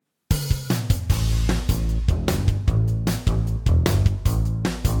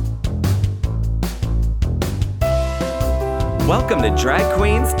Welcome to Drag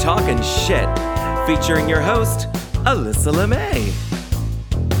Queens Talking Shit, featuring your host, Alyssa LeMay.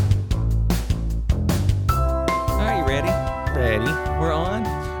 All right, you ready? Ready. We're on?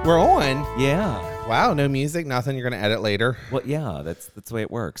 We're on. Yeah. Wow, no music, nothing. You're going to edit later. Well, yeah, that's the way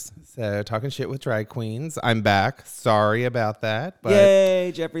it works. So, talking shit with drag queens. I'm back. Sorry about that. But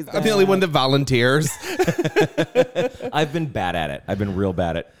Yay, Jeffrey's back. I'm the only one that volunteers. I've been bad at it. I've been real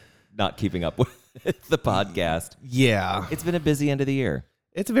bad at not keeping up with the podcast. Yeah. It's been a busy end of the year.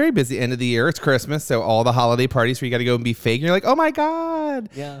 It's a very busy end of the year. It's Christmas, so all the holiday parties where you got to go and be fake. And you're like, oh my God.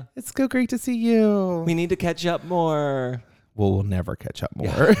 Yeah. It's so great to see you. We need to catch up more. Well, we'll never catch up more.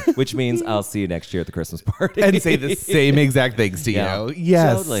 Yeah. Which means I'll see you next year at the Christmas party. And say the same exact things to you.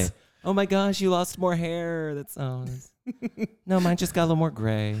 Yes. Totally. Oh my gosh, you lost more hair. No, mine just got a little more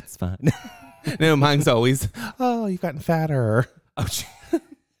gray. It's fine. No, mine's always, oh, you've gotten fatter. Oh,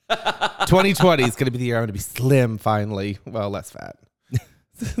 2020 is going to be the year I'm going to be slim finally. Well, less fat.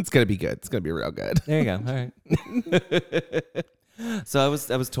 It's going to be good. It's going to be real good. There you go. All right. So I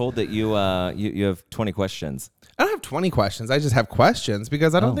was told that you have 20 questions. I don't have 20 questions. I just have questions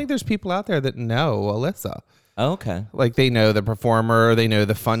because I don't think there's people out there that know Alyssa. Oh, okay. Like they know the performer, they know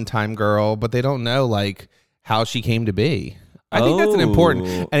the fun time girl, but they don't know like how she came to be. I think that's an important,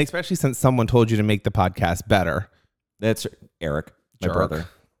 and especially since someone told you to make the podcast better. That's Eric, my Jerk. brother.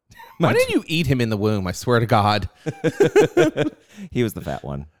 Why didn't you eat him in the womb? I swear to God. He was the fat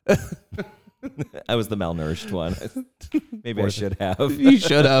one. I was the malnourished one. Maybe I should have. You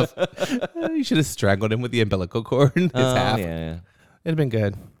should have. You should have strangled him with the umbilical cord in his half. Yeah. It'd have been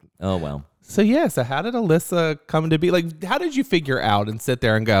good. Oh, well. So, so how did Alyssa come to be? Like, how did you figure out and sit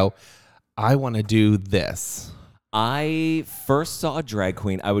there and go, I want to do this? I first saw a drag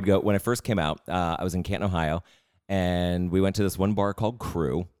queen. I would go, when I first came out, I was in Canton, Ohio, and we went to this one bar called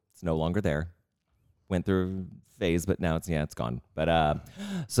Crew. It's no longer there. Went through phase, but now it's gone. But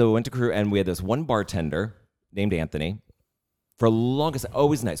so we went to Crew, and we had this one bartender named Anthony. For the longest,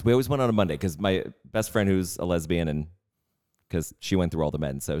 always nice. We always went on a Monday because my best friend, who's a lesbian, and because she went through all the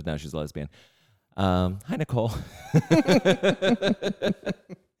men, so now she's a lesbian. Hi, Nicole.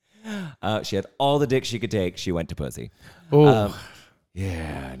 She had all the dick she could take. She went to pussy. Oh,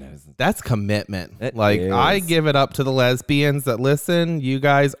 yeah, no, that's commitment. It is. I give it up to the lesbians that listen. You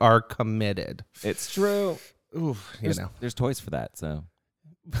guys are committed. It's true. Ooh, There's toys for that, so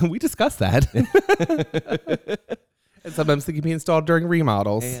we discussed that. And sometimes they can be installed during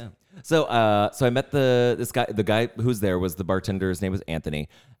remodels. Yeah. So I met the guy who's there was the bartender. His name was Anthony,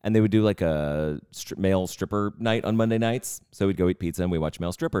 and they would do like a male stripper night on Monday nights. So we'd go eat pizza and we watch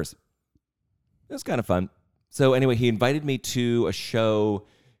male strippers. It was kind of fun. So anyway, he invited me to a show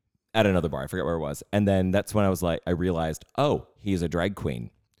at another bar. I forget where it was, and then that's when I realized, oh, he's a drag queen.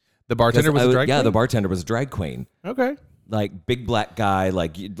 The bartender was a drag queen? Yeah, the bartender was a drag queen. Okay. Like big black guy,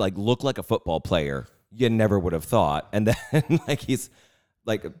 like look like a football player. You never would have thought. And then he's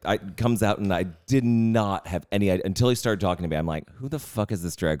like, comes out, and I did not have any idea until he started talking to me. I'm like, who the fuck is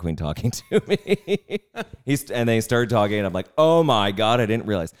this drag queen talking to me? And they started talking, and I'm like, oh my God, I didn't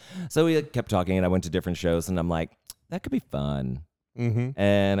realize. So we kept talking, and I went to different shows, and I'm like, that could be fun. Mm-hmm.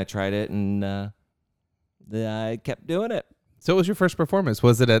 And I tried it, and I kept doing it. So what was your first performance?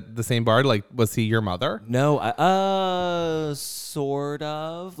 Was it at the same bar? Like, was he your mother? No, sort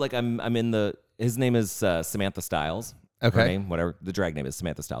of. Like his name is Samantha Styles. Okay. Her name, whatever. The drag name is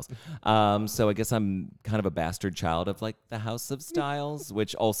Samantha Styles. So I guess I'm kind of a bastard child of like the House of Styles,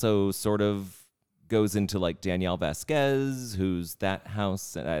 which also sort of goes into like Danielle Vasquez, who's that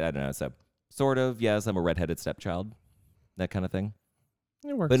house. I don't know. So sort of, yes, I'm a redheaded stepchild, that kind of thing.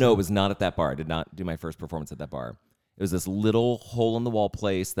 It works. But no, it was not at that bar. I did not do my first performance at that bar. It was this little hole in the wall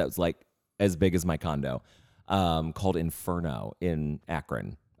place that was like as big as my condo, called Inferno in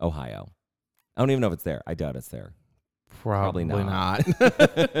Akron, Ohio. I don't even know if it's there. I doubt it's there. Probably not.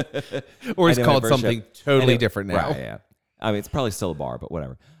 Or it's called something totally different now. Right, yeah. I mean, it's probably still a bar, but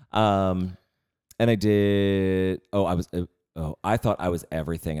whatever. And I did. I thought I was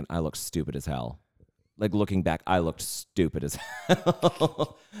everything, and I looked stupid as hell. Like looking back, I looked stupid as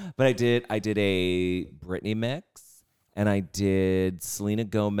hell. But I did a Britney mix, and I did Selena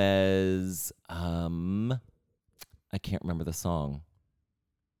Gomez. I can't remember the song.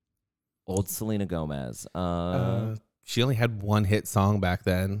 Old Selena Gomez. She only had one hit song back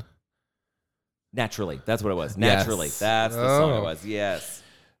then. Naturally. That's what it was. Naturally. Yes. That's the song it was. Yes.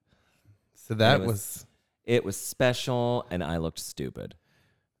 So that was... It was special, and I looked stupid.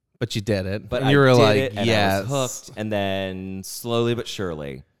 But you did it. But and you were like, and yes. I was hooked, and then slowly but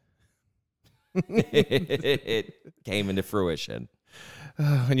surely, it came into fruition.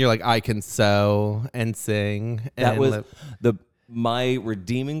 And you're like, I can sew and sing. That and was my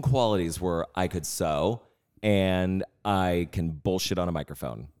redeeming qualities were I could sew and I can bullshit on a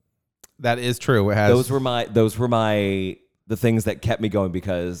microphone. That is true. It has, those were the things that kept me going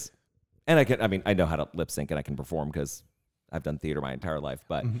because, and I know how to lip sync and I can perform because I've done theater my entire life,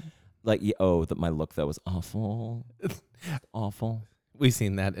 but my look though was awful. Awful. We've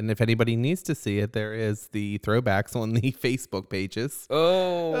seen that. And if anybody needs to see it, there is the throwbacks on the Facebook pages.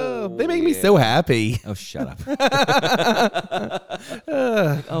 Oh, they make me so happy. Oh, shut up.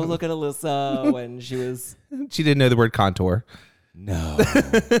 Oh, look at Alyssa when she didn't know the word contour. No.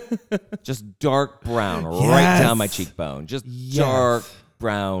 Just dark brown right down my cheekbone. Just dark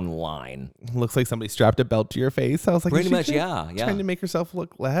brown line. Looks like somebody strapped a belt to your face. I was like, pretty much, yeah. Trying to make yourself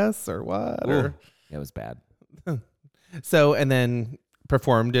look less or what? Ooh, or it was bad. So, and then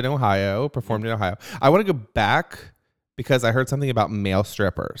performed in Ohio. I want to go back because I heard something about male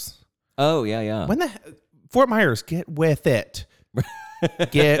strippers. Oh, yeah. When Fort Myers, get with it.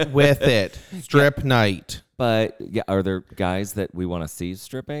 Get with it. Strip night. But yeah, are there guys that we want to see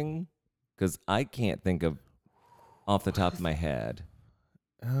stripping? Because I can't think of off the top of my head.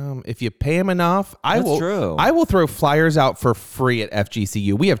 If you pay them enough, I will throw flyers out for free at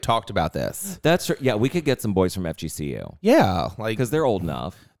FGCU. We have talked about this. That's true. Yeah, we could get some boys from FGCU. Yeah, because they're old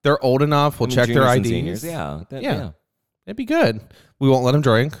enough. They're old enough. We'll check their IDs. Seniors. Yeah. It'd be good. We won't let them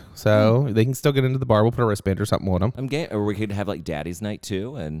drink, so they can still get into the bar. We'll put a wristband or something on them. I'm game. Or we could have like Daddy's Night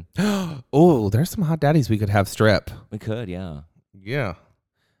too, and there's some hot daddies we could have strip. We could, yeah.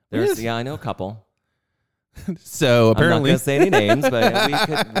 I know a couple. So apparently, I'm not gonna say any names,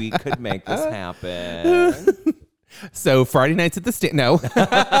 but we could make this happen. So Friday nights at the No,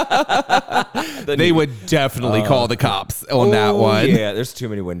 they would definitely call the cops on that one. Yeah, there's too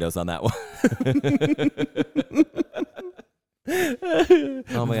many windows on that one.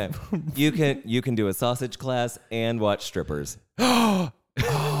 Oh my god, you can do a sausage class and watch strippers.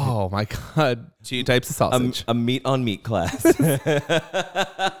 Oh my god, 2 types of sausage. A meat on meat class.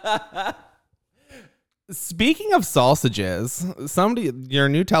 Speaking of sausages, your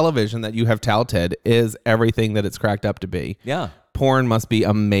new television that you have touted is everything that it's cracked up to be. Yeah. Porn must be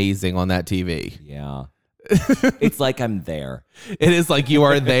amazing on that TV. Yeah. It's like I'm there. It is like you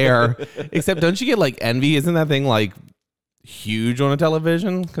are there. Except don't you get like envy? Isn't that thing like huge on a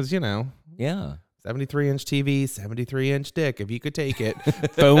television? Because, Yeah. 73-inch TV, 73-inch dick. If you could take it,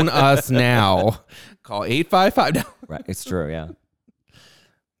 phone us now. Call 855. No. Right. It's true. Yeah.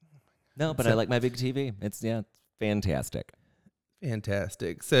 No, but I like my big TV. It's fantastic.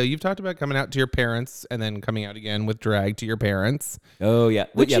 Fantastic. So you've talked about coming out to your parents and then coming out again with drag to your parents. Oh, yeah.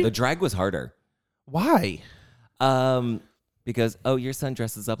 The drag was harder. Why? Because, your son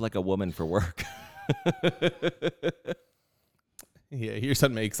dresses up like a woman for work. Yeah, your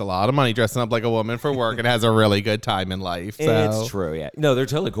son makes a lot of money dressing up like a woman for work and has a really good time in life. So. It's true, yeah. No, they're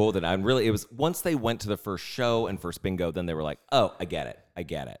totally cool with it. It was once they went to the first show and first bingo, then they were like, oh, I get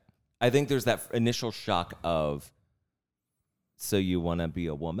it. I think there's that initial shock of, so you want to be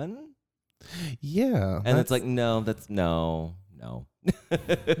a woman? Yeah. And it's like, no.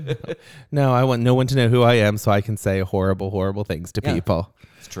 No, I want no one to know who I am so I can say horrible, horrible things to people.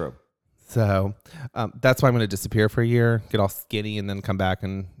 It's true. So that's why I'm going to disappear for a year, get all skinny, and then come back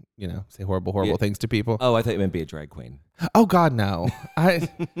and, say horrible, horrible things to people. Oh, I thought you meant be a drag queen. Oh, God, no. I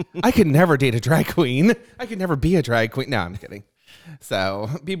could never date a drag queen. I could never be a drag queen. No, I'm kidding. So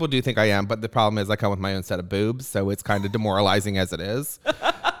people do think I am, but the problem is I come with my own set of boobs, so it's kind of demoralizing as it is.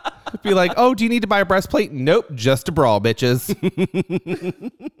 Be like, oh, do you need to buy a breastplate? Nope, just a bra, bitches.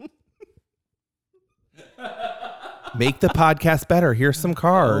 Make the podcast better. Here's some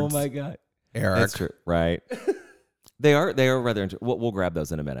cards. Oh my god, Eric. That's true, right? They are rather. We'll grab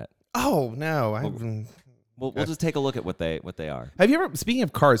those in a minute. Oh no, we'll just take a look at what they are. Have you ever? Speaking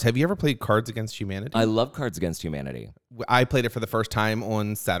of cards, have you ever played Cards Against Humanity? I love Cards Against Humanity. I played it for the first time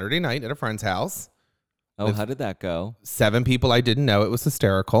on Saturday night at a friend's house. Oh, how did that go? 7 people I didn't know. It was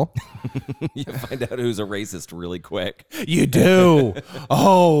hysterical. You find out who's a racist really quick. You do.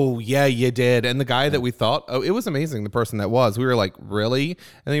 Oh, yeah, you did. And the guy that we thought, it was amazing, the person that was. We were like, really?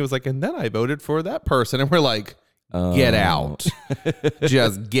 And he was like, and then I voted for that person. And we're like, get out.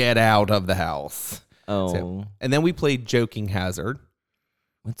 Just get out of the house. Oh. And then we played Joking Hazard.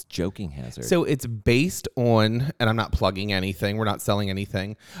 What's Joking Hazard? So it's based on, and I'm not plugging anything. We're not selling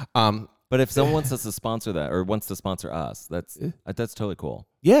anything. But if someone wants us to sponsor that or wants to sponsor us, that's totally cool.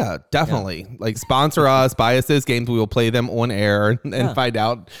 Yeah, definitely. Yeah. Like sponsor us, buy us those games. We will play them on air and find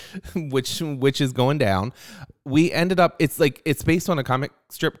out which is going down. We ended up, it's based on a comic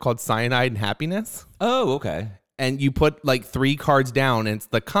strip called Cyanide and Happiness. Oh, okay. and you put like 3 cards down and it's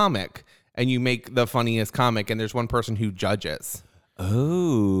the comic and you make the funniest comic and there's one person who judges.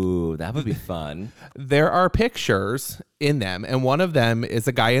 Oh, that would be fun. There are pictures in them, and one of them is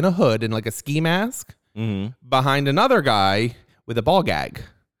a guy in a hood and like a ski mask behind another guy with a ball gag.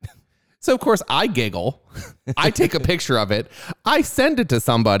 So, of course, I giggle. I take a picture of it. I send it to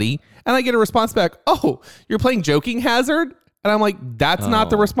somebody, and I get a response back, oh, you're playing Joking Hazard? And I'm like, that's not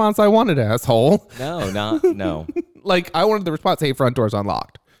the response I wanted, asshole. No. Like, I wanted the response, hey, front door's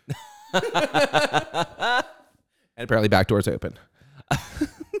unlocked. And apparently back door's open.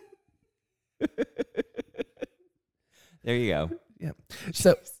 There you go. Yeah.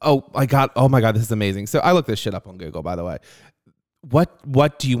 So, oh my God, this is amazing. So I looked this shit up on Google, by the way.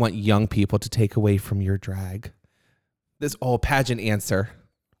 What do you want young people to take away from your drag? This old pageant answer.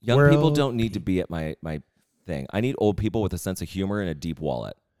 Young people don't need to be at my thing. I need old people with a sense of humor and a deep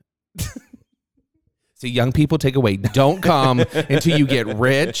wallet. So young people take away, don't come until you get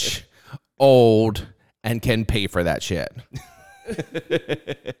rich, old, and can pay for that shit.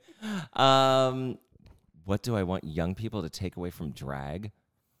 What do I want young people to take away from drag?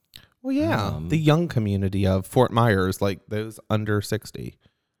 Well, yeah, the young community of Fort Myers, like those under 60.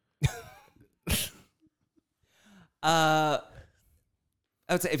 I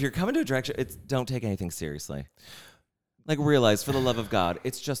would say if you're coming to a drag show, don't take anything seriously. Like, realize, for the love of God,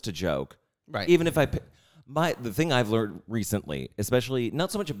 it's just a joke. Right. Even if the thing I've learned recently, especially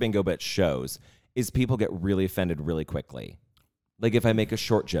not so much at bingo but shows, is people get really offended really quickly. Like, if I make a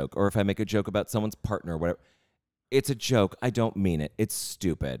short joke or if I make a joke about someone's partner or whatever, it's a joke. I don't mean it. It's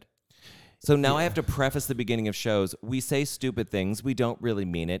stupid. So now I have to preface the beginning of shows. We say stupid things. We don't really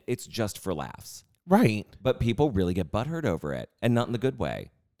mean it. It's just for laughs. Right. But people really get butthurt over it, and not in the good way.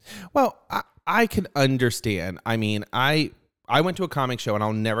 Well, I can understand. I mean, I went to a comic show, and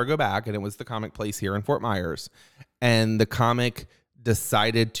I'll never go back, and it was the Comic Place here in Fort Myers. And the comic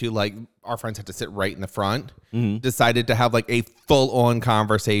decided to, like, our friends had to sit right in the front, decided to have, like, a full-on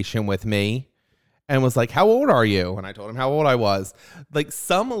conversation with me. And was like, how old are you? And I told him how old I was. Like,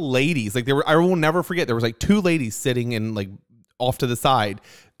 some ladies, like, I will never forget, there was like 2 ladies sitting in, like, off to the side.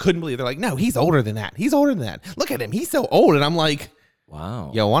 Couldn't believe, they're like, no, he's older than that. He's older than that. Look at him. He's so old. And I'm like,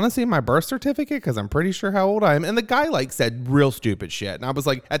 wow. Yo, want to see my birth certificate? Because I'm pretty sure how old I am. And the guy, like, said real stupid shit. And I was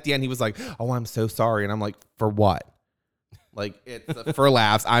like, at the end, he was like, oh, I'm so sorry. And I'm like, for what? Like, it's for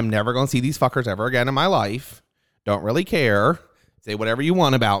laughs. I'm never going to see these fuckers ever again in my life. Don't really care. Say whatever you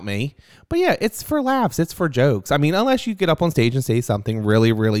want about me. But yeah, it's for laughs. It's for jokes. I mean, unless you get up on stage and say something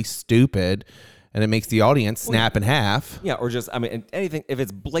really, really stupid and it makes the audience snap in half. Yeah, or just, I mean, anything, if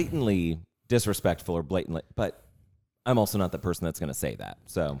it's blatantly disrespectful or blatantly, but I'm also not the person that's going to say that.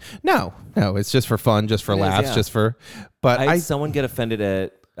 So No, it's just for fun, just for laughs, just for, but I had someone get offended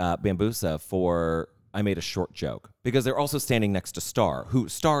at Bambusa for, I made a short joke because they're also standing next to Star, who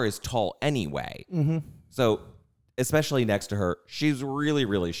Star is tall anyway. Mm-hmm. So especially next to her, she's really,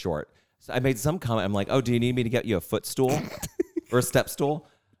 really short. So I made some comment. I'm like, oh, do you need me to get you a footstool or a step stool?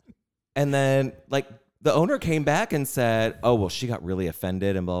 And then, like, the owner came back and said, oh, well, she got really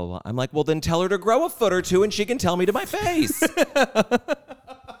offended and blah, blah, blah. I'm like, well, then tell her to grow a foot or 2 and she can tell me to my face.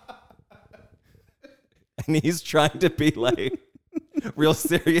 And he's trying to be, like, real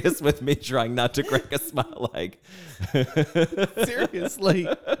serious with me, trying not to crack a smile, like. Seriously.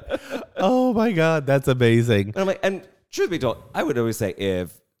 Oh, my God. That's amazing. And I'm like, and truth be told, I would always say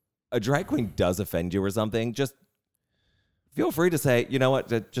if a drag queen does offend you or something, just feel free to say, you know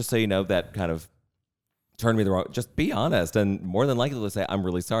what, just so you know, that kind of turned me the wrong. Just be honest, and more than likely to say, I'm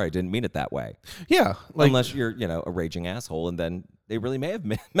really sorry, I didn't mean it that way. Yeah. Like, unless you're, a raging asshole, and then they really may have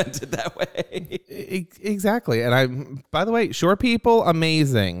meant it that way. Exactly. And by the way, short people,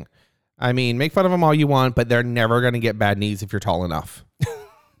 amazing. I mean, make fun of them all you want, but they're never going to get bad knees if you're tall enough.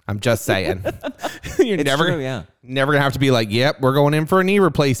 I'm just saying. You're never going to have to be like, yep, we're going in for a knee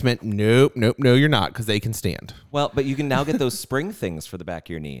replacement. Nope, no, you're not, because they can stand. Well, but you can now get those spring things for the back of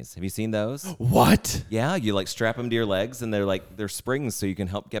your knees. Have you seen those? What? Yeah, you like strap them to your legs, and they're springs, so you can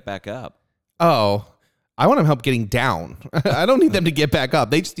help get back up. Oh, I want them help getting down. I don't need them to get back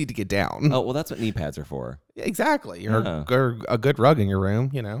up. They just need to get down. Oh, well, that's what knee pads are for. Exactly. Or a good rug in your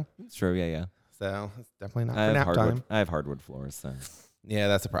room, It's true, yeah. So it's definitely not for nap time. I have hardwood floors, so. Yeah,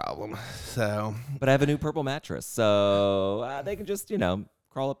 that's a problem. So, but I have a new purple mattress, so they can just,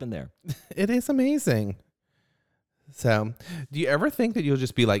 crawl up in there. It is amazing. So, do you ever think that you'll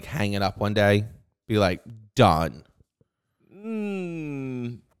just be like hanging up one day, be like done?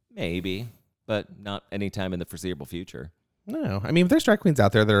 Maybe, but not anytime in the foreseeable future. No, I mean, if there's drag queens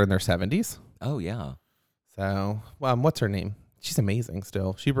out there that are in their 70s. Oh yeah. So, what's her name? She's amazing.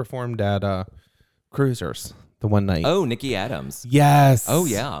 Still, she performed at Cruisers the one night. Oh, Nikki Adams. Yes. Oh,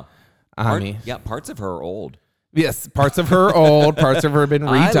 yeah. I mean, Yeah, parts of her are old. yes, parts of her old, parts of her have been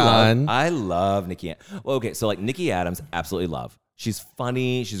redone. I love Nikki. Well, okay, so like Nikki Adams, absolutely love. She's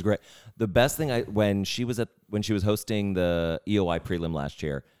funny. She's great. The best thing when she was hosting the EOI prelim last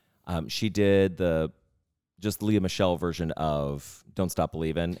year, she did the just Leah Michelle version of Don't Stop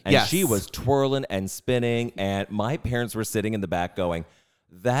Believin'. And Yes. she was twirling and spinning. And my parents were sitting in the back going,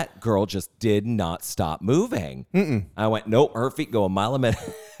 that girl just did not stop moving. I went, nope, her feet go a mile a minute.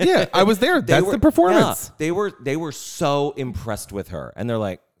 Yeah, I was there. That's the performance. Yeah, they were so impressed with her. And they're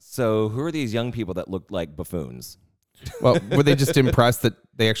like, so who are these young people that look like buffoons? Well, were they just impressed that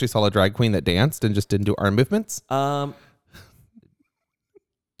they actually saw a drag queen that danced and just didn't do arm movements? Don't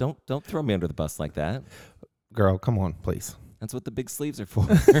throw me under the bus like that. Girl, come on, please. That's what the big sleeves are for.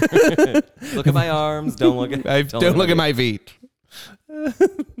 Look at my arms. Don't look at Don't look at my feet.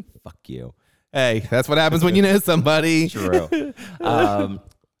 Fuck you. Hey, that's what happens when you know somebody. True.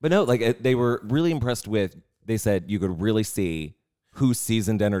 But no, like they were really impressed with. They said you could really see who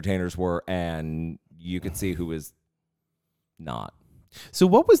seasoned entertainers were, and you could see who was not. So,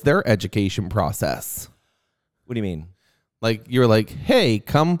 what was their education process? What do you mean? Like, you're like, hey,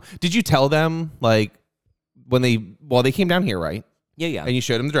 come. Did you tell them like when they came down here, right? Yeah. And you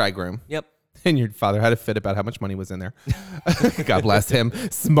showed them the drag room. Yep. And your father had a fit about how much money was in there. God bless him.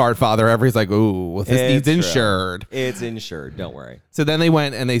 Smart father ever. He's like, ooh, well, this needs insured. It's insured. Don't worry. So then they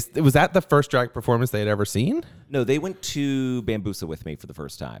went and was that the first drag performance they had ever seen? No, they went to Bambusa with me for the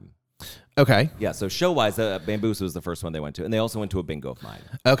first time. Okay. Yeah, so show-wise, Bambusa was the first one they went to. And they also went to a bingo of mine.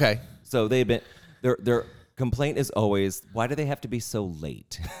 Okay. So they've been... Their complaint is always, why do they have to be so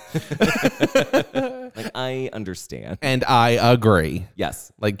late? Like, I understand. And I agree.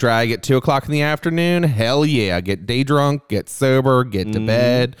 Yes. Like drag at 2:00 in the afternoon. Hell yeah. Get day drunk, get sober, get to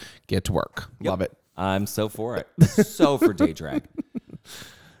bed, get to work. Yep. Love it. I'm so for it. So for day drag.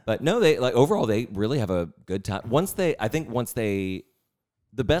 But no, they like overall they really have a good time.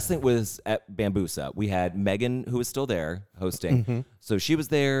 The best thing was at Bambusa. We had Megan, who was still there hosting. Mm-hmm. So she was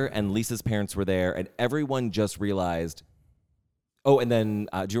there, and Lisa's parents were there, and everyone just realized. Oh, and then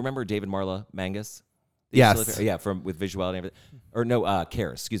do you remember David Marla Mangus? Yes. Yeah, with Visuality and everything. Or no,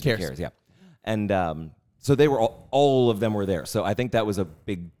 Karis. Excuse me, Karis. Karis. Yeah. And so they were all of them were there. So I think that was a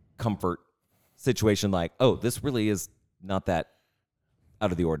big comfort situation. Like, oh, this really is not that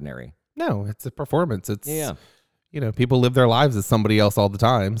out of the ordinary. No, it's a performance. It's yeah. You know, people live their lives as somebody else all the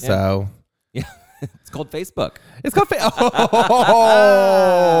time. Yeah. So yeah, it's called Facebook. It's called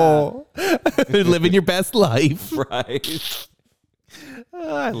oh, living your best life. Right.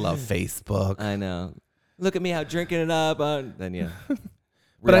 I love Facebook. I know. Look at me out drinking it up. Then yeah.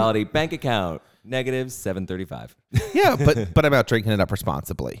 Reality bank account negative 735. Yeah, but I'm out drinking it up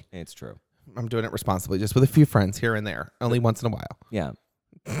responsibly. It's true. I'm doing it responsibly, just with a few friends here and there, only once in a while. Yeah.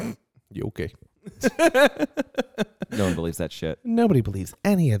 You okay? No one believes that shit. Nobody believes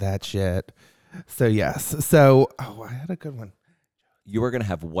any of that shit. So yes. So I had a good one. You are gonna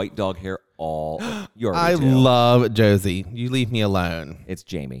have white dog hair all. I love Josie. You leave me alone. It's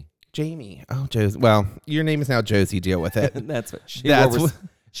Jamie. Jamie. Oh, Josie. Well, your name is now Josie. Deal with it. That's what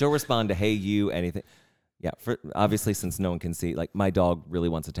she'll respond to. Hey, you. Anything. Yeah. Obviously, since no one can see, like my dog really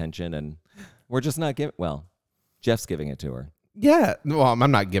wants attention, and we're just not giving. Well, Jeff's giving it to her. Yeah. Well,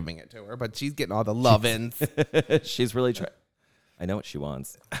 I'm not giving it to her, but she's getting all the love-ins. She's really trying. I know what she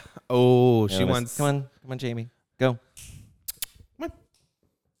wants. Oh, she wants. Come on, Jamie. Go. Come on.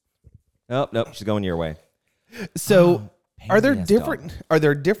 Oh, nope. She's going your way. So, are there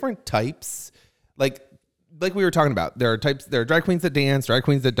different types? Like we were talking about, there are drag queens that dance, drag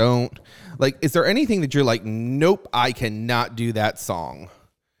queens that don't. Like, is there anything that you're like, nope, I cannot do that song?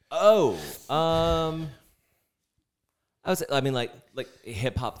 Oh, I mean, like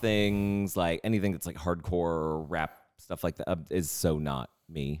hip hop things, like anything that's like hardcore rap stuff like that is so not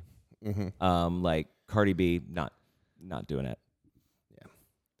me. Mm-hmm. Like Cardi B, not doing it.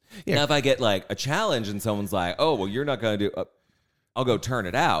 Yeah. Now if I get like a challenge and someone's like, "Oh, well, you're not gonna do," I'll go turn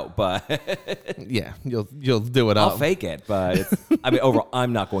it out. But yeah, you'll do it. I'll fake it, but overall,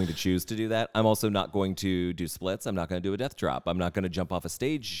 I'm not going to choose to do that. I'm also not going to do splits. I'm not going to do a death drop. I'm not going to jump off a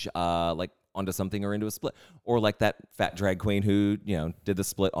stage like onto something or into a split, or like that fat drag queen who did the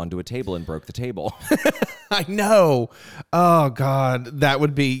split onto a table and broke the table. I know. Oh God, that's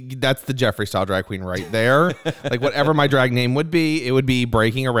the Jeffree style drag queen right there. Like whatever my drag name would be, it would be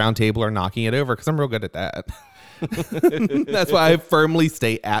breaking a round table or knocking it over because I'm real good at that. That's why I firmly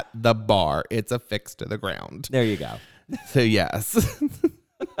stay at the bar. It's affixed to the ground. There you go. So yes.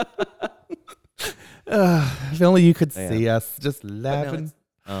 If only you could see us just laughing.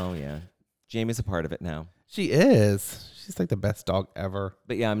 Oh yeah. Jamie's a part of it now. She is. She's like the best dog ever.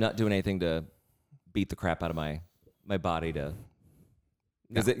 But yeah, I'm not doing anything to beat the crap out of my body to.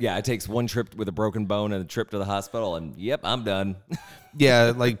 Because it takes one trip with a broken bone and a trip to the hospital, and yep, I'm done.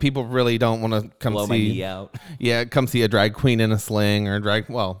 Yeah, like people really don't want to come Blow see. my knee out. Yeah, come see a drag queen in a sling or a drag.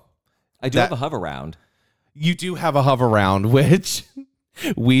 Well, I do have a hover round. you do have a hover round, which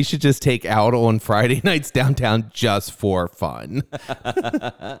we should just take out on Friday nights downtown just for fun.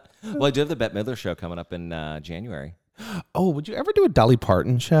 Well, I do have the Bette Midler show coming up in January. Oh, would you ever do a Dolly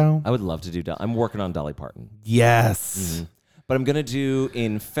Parton show? I would love to do. I'm working on Dolly Parton. Yes. But I'm going to do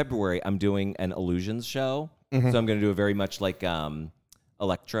in February, I'm doing an Illusions show. So I'm going to do a very much like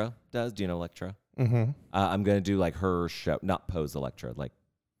Elektra does. Do you know Elektra? I'm going to do like her show, not Pose Elektra, like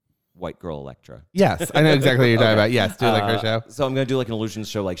White Girl Elektra. Yes, I know exactly what you're talking about. Yes, do like her show. So I'm going to do like an Illusions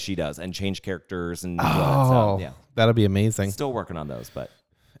show like she does and change characters and all that Oh, stuff. Yeah. that'll be amazing. Still working on those, but.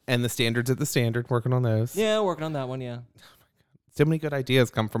 And the standards at the standard, working on those. Yeah, working on that one, yeah. So many good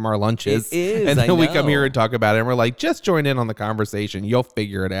ideas come from our lunches. It is, and then I we come know. here and talk about it, and we're like, just join in on the conversation. You'll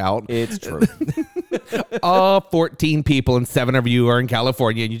figure it out. It's true. All 14 people and 7 of you are in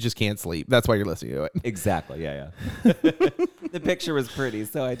California, and you just can't sleep. That's why you're listening to it. Exactly, yeah. The picture was pretty,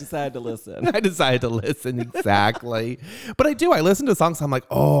 so I decided to listen. I decided to listen, exactly. But I do. I listen to songs. I'm like,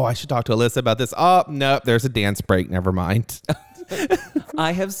 oh, I should talk to Alyssa about this. Oh, no, there's a dance break. Never mind.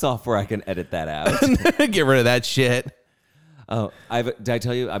 I have software I can edit that out. Get rid of that shit. Oh, did I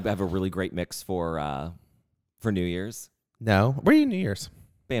tell you I have a really great mix for New Year's? No. Where are you New Year's?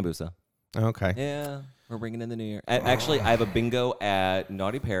 Bambusa. Okay. Yeah, we're bringing in the New Year. Actually, I have a bingo at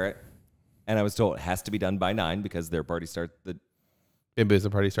Naughty Parrot, and I was told it has to be done by 9 because their party starts the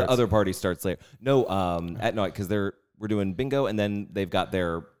Bambusa party starts. other party starts later. No, at night because we're doing bingo, and then they've got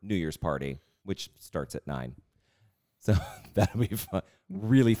their New Year's party, which starts at 9. So that'll be fun.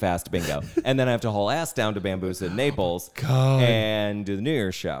 Really fast bingo. And then I have to haul ass down to Bambusa in Naples and do the New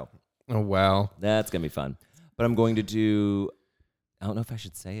Year's show. Oh, wow. That's going to be fun. But I'm going to do, I don't know if I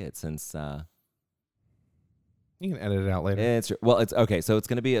should say it since. You can edit it out later. It's okay. So it's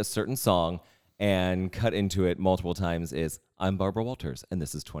going to be a certain song and cut into it multiple times is I'm Barbara Walters and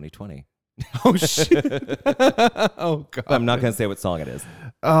this is 2020. Oh, shit. Oh, God. But I'm not going to say what song it is.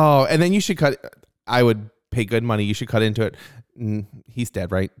 Oh, and then you should cut. I would pay good money. You should cut into it. He's dead,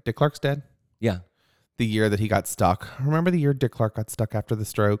 right? Dick Clark's dead? Yeah. The year that he got stuck. Remember the year Dick Clark got stuck after the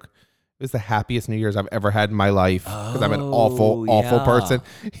stroke? It was the happiest New Year's I've ever had in my life because I'm an awful yeah. person.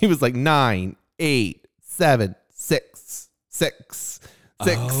 He was like 9, 8, 7, 6, 6,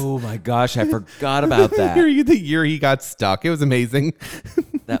 6. Oh my gosh, I forgot about that. The year he got stuck. It was amazing.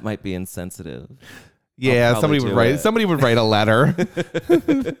 That might be insensitive. Yeah, probably somebody would write a letter.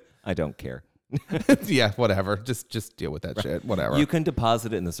 I don't care. Yeah, whatever. Just deal with that shit. Whatever. You can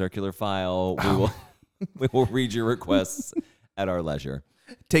deposit it in the circular file. We will read your requests at our leisure.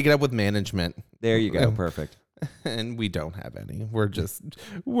 Take it up with management. There you go. Perfect. And we don't have any. We're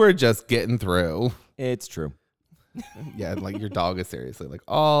just getting through. It's true. Yeah, like your dog is seriously like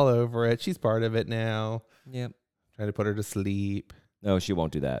all over it. She's part of it now. Yep. Try to put her to sleep. No, she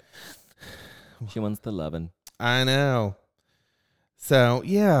won't do that. She wants the loving. I know. So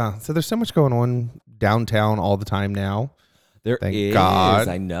yeah, so there's so much going on downtown all the time now. Thank God.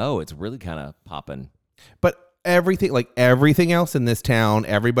 I know. It's really kind of popping. But everything else in this town,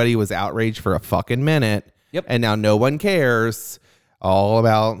 everybody was outraged for a fucking minute. Yep. And now no one cares. All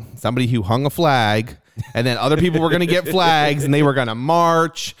about somebody who hung a flag. And then other people were going to get flags and they were going to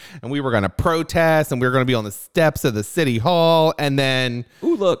march and we were going to protest and we were going to be on the steps of the city hall. And then,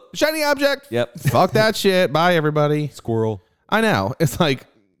 Ooh, look. shiny object. Yep. Fuck that shit. Bye, everybody. Squirrel. I know. It's like,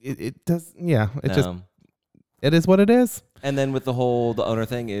 it does. Yeah. It just, No. it is what it is. And then with the owner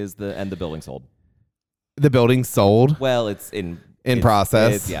thing is the building sold. The building sold Well, it's in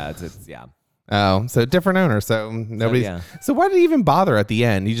process. It's yeah. Oh, so different owner. So nobody's. yeah. So why did he even bother at the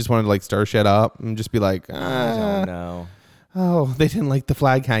end? He just wanted to like stir shit up and just be like, I don't know. oh, they didn't like the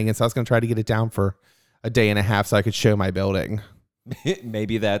flag hanging. So I was going to try to get it down for a day and a half so I could show my building.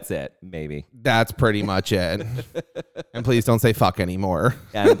 Maybe that's it. Maybe. That's pretty much it. And please don't say fuck anymore.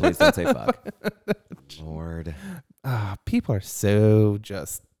 Yeah, and please don't say fuck. Lord. People are so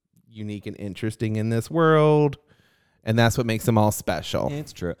just unique and interesting in this world. And that's what makes them all special.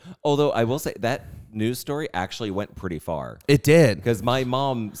 It's true. Although I will say that news story actually went pretty far. It did. Because my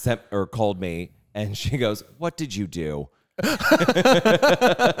mom called me and she goes, "What did you do?" I'm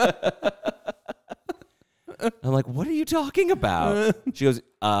like, "What are you talking about?" She goes,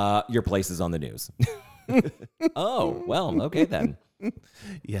 "Your place is on the news." Oh, well, okay then.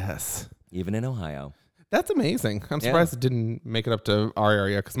 Yes. Even in Ohio. That's amazing. I'm surprised it didn't make it up to our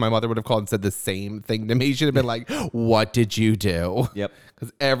area because my mother would have called and said the same thing to me. She'd have been like, what did you do? Yep.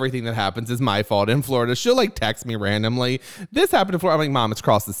 Because everything that happens is my fault in Florida. She'll like text me randomly. This happened in Florida. I'm like, Mom, it's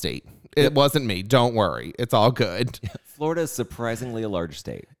across the state. It wasn't me. Don't worry. It's all good. Florida is surprisingly a large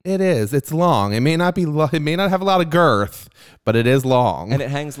state. It is. It's long. It may not be. It may not have a lot of girth, but it is long. And it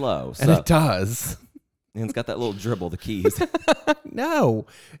hangs low. So. And it does. And it's got that little dribble, the keys. No,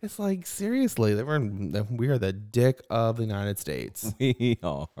 it's like seriously, we are the dick of the United States. We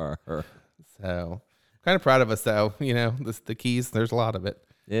are. So kind of proud of us, though. You know, the keys. There's a lot of it.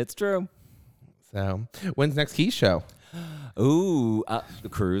 It's true. So when's next Keys show? Ooh, the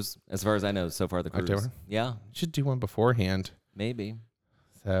cruise. As far as I know, so far the cruise. October? Yeah, Should do one beforehand. maybe.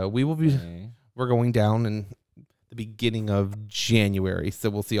 So we will be. Okay. We're going down in the beginning of January, so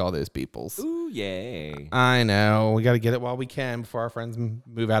we'll see all those peoples. Ooh, yay. I know we got to get it while we can before our friends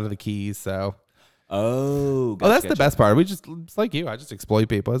move out of the Keys. So. Oh, Oh, that's the best part. It's like you. I just exploit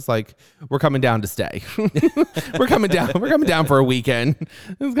people. It's like we're coming down to stay. We're coming down. We're coming down for a weekend.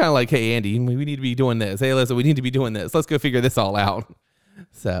 It's kind of like, hey, Andy, we need to be doing this. Hey, Alyssa, we need to be doing this. Let's go figure this all out.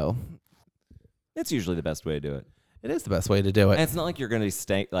 So It's usually the best way to do it. it is the best way to do it. And it's not like you're going to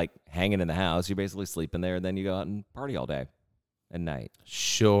be hanging in the house. You basically sleep in there, and then you go out and party all day and night.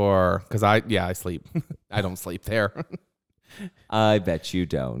 Sure, because I sleep. I don't sleep there. I bet you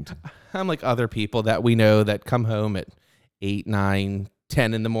don't. I'm like other people that we know that come home at 8, 9,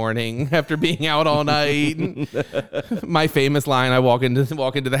 10 in the morning after being out all night. My famous line: I walk into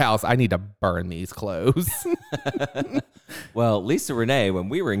the house. I need to burn these clothes. Well, Lisa Renee, when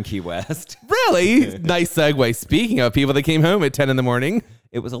we were in Key West, Really? Nice segue. Speaking of people that came home at 10 in the morning.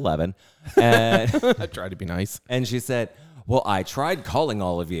 it was 11, and I tried to be nice. and she said, "Well, I tried calling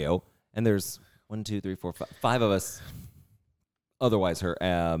all of you, and there's 1, 2, 3, 4, 5 of us." Otherwise, her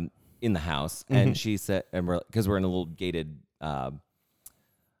in the house, and she said, and because we're in a little gated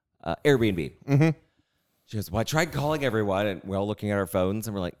Airbnb. She goes, "Well, I tried calling everyone, and we're all looking at our phones,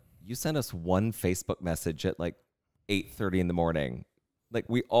 and we're like, you sent us one Facebook message at like 8:30 in the morning. Like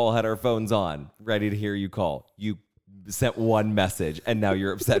we all had our phones on, ready to hear you call. You sent one message, and now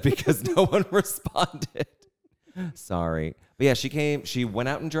you're upset because no one responded." Sorry, but yeah, she went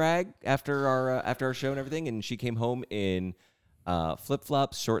out in drag after our show and everything, and she came home in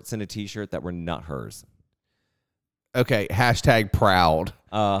flip-flops, shorts, and a t-shirt that were not hers. Okay, hashtag proud.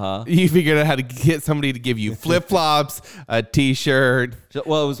 Uh-huh. You figured out how to get somebody to give you flip-flops, a t-shirt.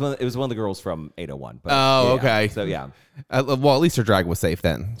 Well, it was one of the girls from 801. But Oh, yeah, okay. So yeah, Well, at least her drag was safe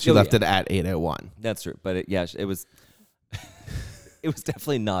then. She Oh, left yeah. it at 8:01. that's true. But it was it was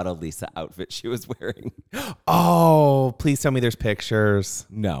definitely not a Lisa outfit she was wearing. Oh, please tell me there's pictures.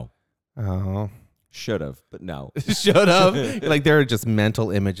 No. Oh. Should have, but no. Shut up. Like, there are just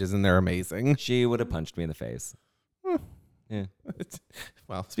mental images and they're amazing. She would have punched me in the face. Yeah.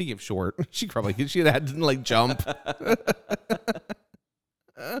 Well, speaking of short, she'd have had to like jump.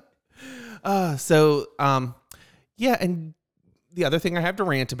 Yeah, and the other thing I have to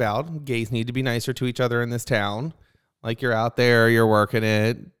rant about, gays need to be nicer to each other in this town. Like, you're out there, you're working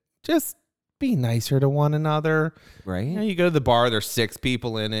it. Just be nicer to one another. Right? You know, you go to the bar, there's 6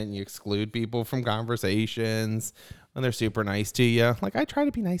 people in it, and you exclude people from conversations when they're super nice to you. Like, I try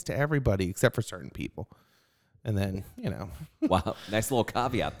to be nice to everybody except for certain people. And then, Wow. Nice little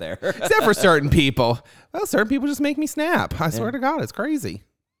caveat there. except for certain people. Well, certain people just make me snap. I swear to God, it's crazy.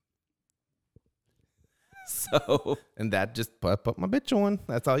 So, And that just put my bitch on.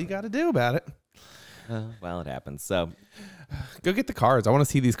 That's all you got to do about it. well, it happens. So, Go get the cards. I want to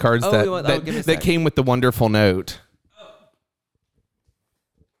see these cards give me a that sec. came with the wonderful note. all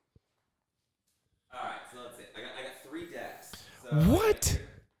right. So let's see. I got 3 decks. So What?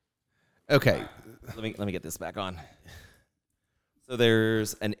 Okay. Let me get this back on. So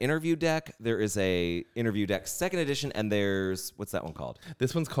there's an interview deck. There is a interview deck 2nd edition, and there's what's that one called?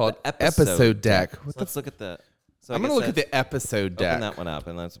 This one's called The episode deck. So let's look at the. So I'm going to look at the episode deck. Open that one up,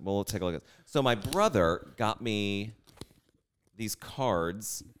 and we'll take a look at. So my brother got me these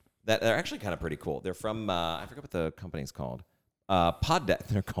cards that are actually kind of pretty cool. They're from I forget what the company's called. Pod Deck.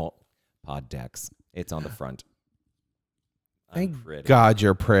 They're called Pod Decks. It's on the front. Thank pretty. God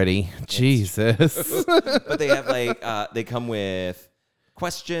you're pretty. Jesus. But they have they come with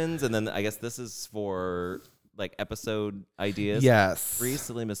questions, and then I guess this is for like episode ideas. Yes. 3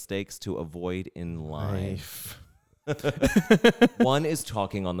 silly mistakes to avoid in line. Life. One is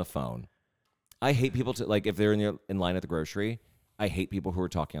talking on the phone. I hate people if they're in line at the grocery. I hate people who are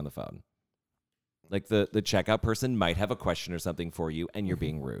talking on the phone. Like the checkout person might have a question or something for you, and you're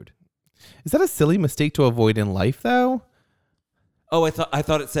being rude. Is that a silly mistake to avoid in life, though? Oh, I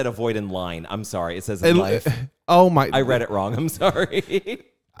thought it said avoid in line. I'm sorry. It says in life. Oh my! I read it wrong. I'm sorry.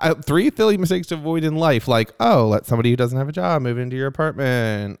 3 silly mistakes to avoid in life, like let somebody who doesn't have a job move into your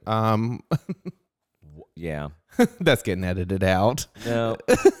apartment. Yeah. That's getting edited out. No.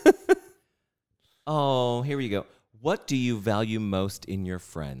 Oh, here we go. What do you value most in your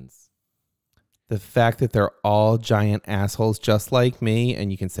friends? The fact that they're all giant assholes just like me,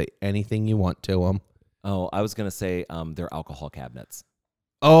 and you can say anything you want to them. Oh, I was gonna say their alcohol cabinets.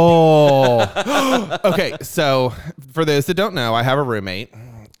 Oh, okay. So for those that don't know, I have a roommate,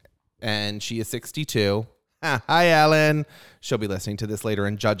 and she is 62. Hi, Ellen. She'll be listening to this later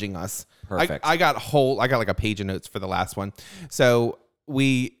and judging us. Perfect. I got like a page of notes for the last one. So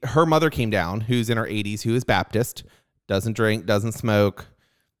her mother came down, who's in her 80s, who is Baptist, doesn't drink, doesn't smoke,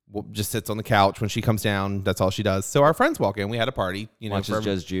 just sits on the couch when she comes down. That's all she does. So our friends walk in. We had a party. Watches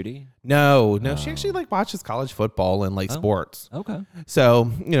Judge Judy? No. She actually watches college football and sports. Okay.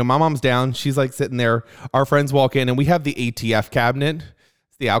 So, my mom's down. She's sitting there. Our friends walk in and we have the ATF cabinet.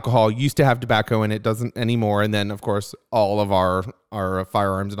 It's the alcohol. Used to have tobacco in it. Doesn't anymore. And then, of course, all of our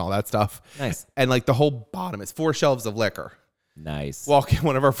firearms and all that stuff. Nice. And the whole bottom is 4 shelves of liquor. Nice. Walk in.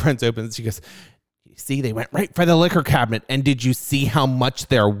 One of our friends opens. She goes, "You see, they went right for the liquor cabinet. And did you see how much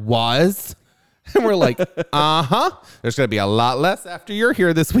there was?" And we're like, uh-huh. There's going to be a lot less after you're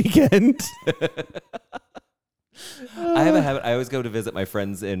here this weekend. I have a habit. I always go to visit my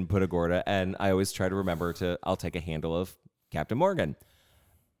friends in Punta Gorda, and I always try to remember I'll take a handle of Captain Morgan.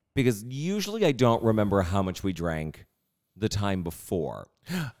 Because usually I don't remember how much we drank the time before.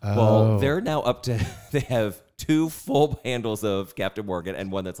 Oh. Well, they're now they have 2 full handles of Captain Morgan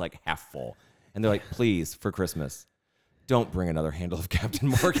and one that's half full. And they're like, please, for Christmas, don't bring another handle of Captain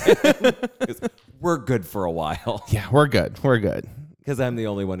Morgan. Because we're good for a while. Yeah, we're good. We're good. Because I'm the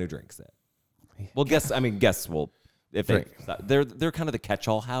only one who drinks it. Well, guests will, if they're kind of the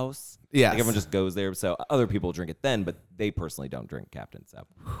catch-all house. Yes. Everyone just goes there. So other people drink it then, but they personally don't drink Captain. So,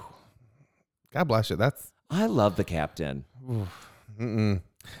 God bless you. I love the Captain. And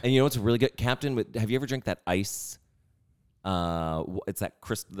you know what's really good? Captain, have you ever drank that ice? It's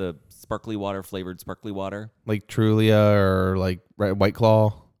the sparkly water, flavored sparkly water. Like Trulia or White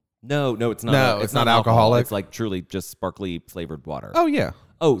Claw? No, it's not. No, it's not alcoholic. It's truly just sparkly flavored water. Oh, yeah.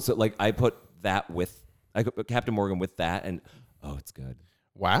 Oh, so I put put Captain Morgan with that, and it's good.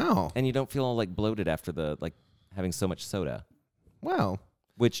 Wow. And you don't feel all bloated after having so much soda. Wow.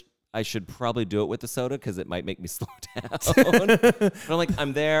 Which I should probably do it with the soda because it might make me slow down. But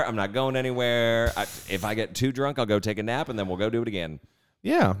I'm there. I'm not going anywhere. If I get too drunk, I'll go take a nap, and then we'll go do it again.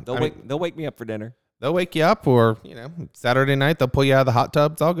 Yeah. They'll wake me up for dinner. They'll wake you up, or Saturday night they'll pull you out of the hot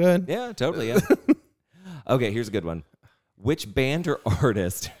tub. It's all good. Yeah, totally. Yeah. Okay, here's a good one. Which band or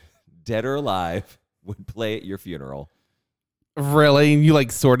artist, dead or alive, would play at your funeral? Really? You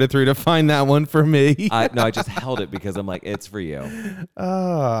sorted through to find that one for me? No, I just held it because I'm it's for you.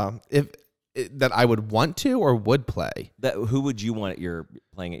 That I would want to or would play. Who would you want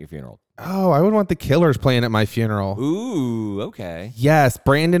playing at your funeral? Oh, I would want the Killers playing at my funeral. Ooh, okay. Yes,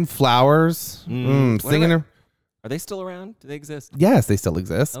 Brandon Flowers singing. Are they still around? Do they exist? Yes, they still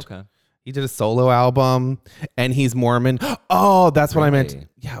exist. Okay. He did a solo album, and he's Mormon. Oh, that's what I meant.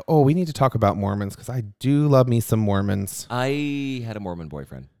 Yeah. Oh, we need to talk about Mormons because I do love me some Mormons. I had a Mormon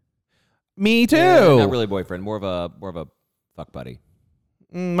boyfriend. Me too. Not really boyfriend, more of a fuck buddy.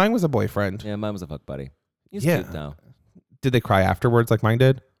 Mine was a boyfriend. Yeah, mine was a fuck buddy. He's cute though. Did they cry afterwards like mine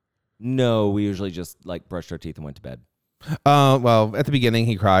did? No, we usually just brushed our teeth and went to bed. Well, at the beginning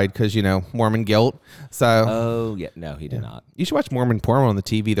he cried because Mormon guilt. So. Oh yeah, no, he did not. You should watch Mormon porn on the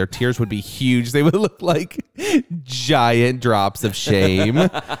TV. Their tears would be huge. They would look like giant drops of shame.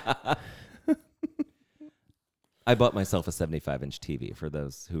 I bought myself a 75-inch TV for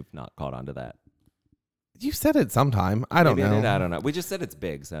those who've not caught on to that. You said it sometime. I don't know. I don't know. We just said it's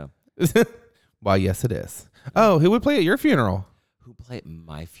big, so. Well, yes, it is. Oh, who would play at your funeral? Who play at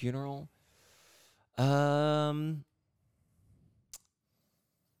my funeral? I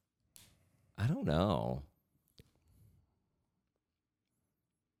don't know.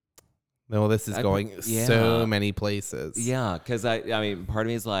 No, this is going so many places. Yeah, because I mean, part of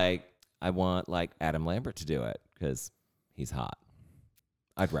me is I want Adam Lambert to do it because he's hot.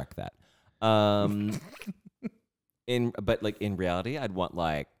 I'd wreck that. In reality, I'd want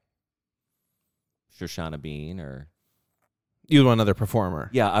Shoshana Bean or. You'd want another performer.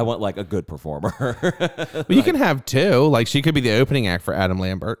 Yeah, I want a good performer. Well, you can have 2. She could be the opening act for Adam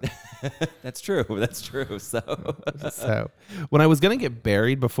Lambert. That's true. So when I was going to get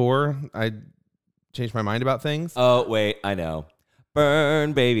buried before, I changed my mind about things. Oh, wait, I know.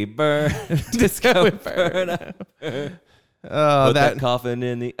 Burn, baby, burn. Disco burn. Put that coffin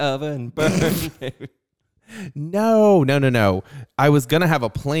in the oven. Burn. No. I was going to have a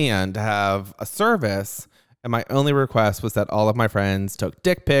plan to have a service, and my only request was that all of my friends took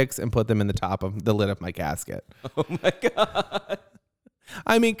dick pics and put them in the top of the lid of my casket. Oh my God.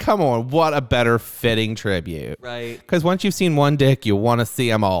 I mean, come on. What a better fitting tribute. Right. Because once you've seen one dick, you want to see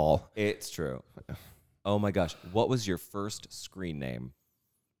them all. It's true. Oh my gosh. What was your first screen name?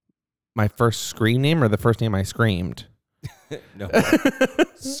 My first screen name or the first name I screamed? No.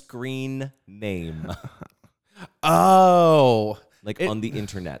 Screen name. Oh. On the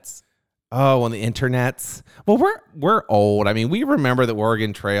internets. Oh, on the internets. Well, we're old. I mean, we remember the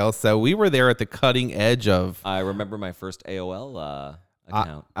Oregon Trail, so we were there at the cutting edge of. I remember my first AOL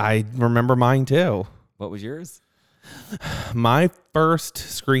account. I remember mine too. What was yours? My first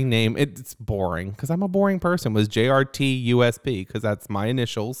screen name, it's boring because I'm a boring person, was JRT USP because that's my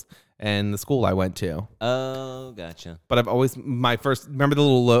initials and the school I went to. Oh, gotcha. But I've always, remember the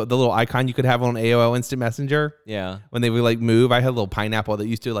little icon you could have on AOL Instant Messenger? Yeah. When they would like move, I had a little pineapple that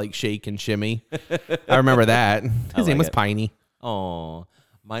used to like shake and shimmy. I remember that. His name was Piney. Oh,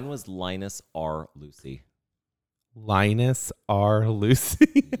 mine was Linus R. Lucy. Linus R.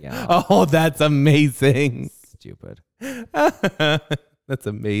 Lucy. Yeah. Oh, that's amazing. Stupid. That's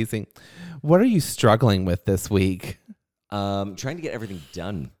amazing. What are you struggling with this week? Trying to get everything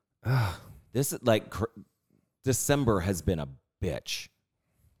done. This December has been a bitch,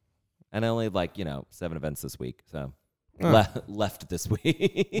 and I only have 7 events this week, so left this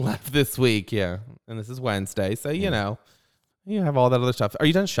week. Left this week, yeah. And this is Wednesday, so you have all that other stuff. Are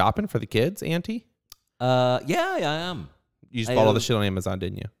you done shopping for the kids, Auntie? Yeah, I am. You just bought all the shit on Amazon,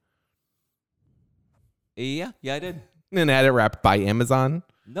 didn't you? Yeah, I did. And had it wrapped by Amazon?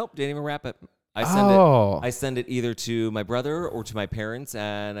 Nope, didn't even wrap it. I send it either to my brother or to my parents,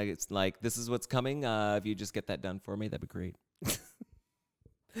 and it's like, this is what's coming. If you just get that done for me, that'd be great.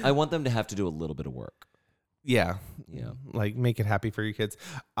 I want them to have to do a little bit of work. Yeah. Yeah. Like, make it happy for your kids.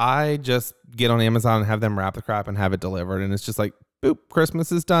 I just get on Amazon and have them wrap the crap and have it delivered, and it's just like, boop,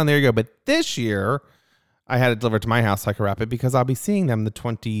 Christmas is done. There you go. But this year, I had it delivered to my house so I could wrap it because I'll be seeing them the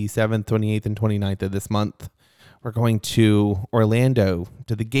 27th, 28th, and 29th of this month. We're going to Orlando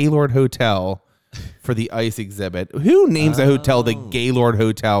to the Gaylord Hotel for the ice exhibit. Who names a hotel the Gaylord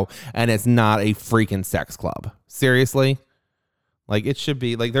Hotel and it's not a freaking sex club? Seriously? Like, it should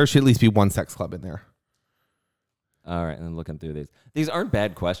be, like, there should at least be one sex club in there. All right, and I'm looking through these. These aren't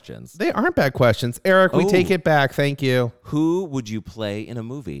bad questions. They aren't bad questions. Eric, we take it back. Thank you. Who would you play in a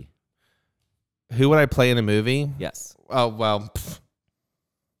movie? Who would I play in a movie? Yes. Oh, well.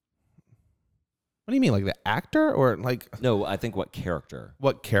 What do you mean, like the actor or like? No, I think what character.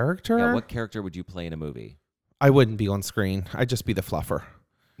 What character? Yeah, what character would you play in a movie? I wouldn't be on screen. I'd just be the fluffer.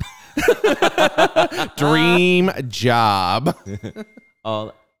 Dream job.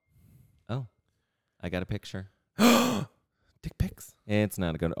 Oh, I got a picture. Dick pics. It's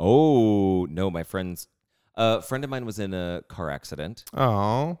not a good. Oh no, my friend of mine was in a car accident.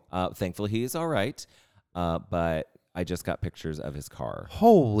 Oh. Thankfully, he is all right. But I just got pictures of his car.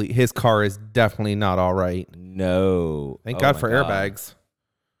 Holy, his car is definitely not all right. No. Thank God for airbags.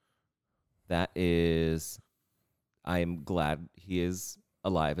 I am glad he is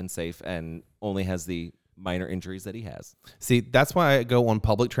alive and safe and only has the minor injuries that he has. See, that's why I go on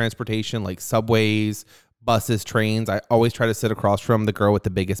public transportation like subways, buses, trains. I always try to sit across from the girl with the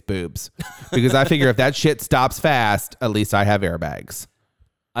biggest boobs because I figure if that shit stops fast, at least I have airbags.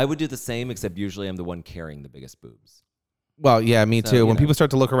 I would do the same, except usually I'm the one carrying the biggest boobs. Well, yeah, me too. When people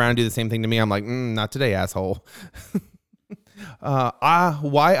start to look around and do the same thing to me, I'm like, not today, asshole.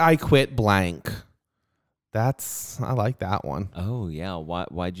 Why I quit blank. I like that one. Oh yeah.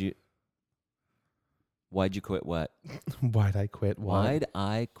 Why'd you quit what? Why'd I quit what? Why'd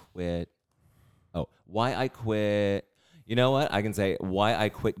I quit? Oh, why I quit. You know what? I can say why I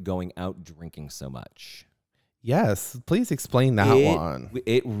quit going out drinking so much. Yes, please explain that one.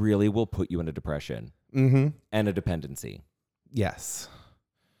 It really will put you in a depression and a dependency. Yes.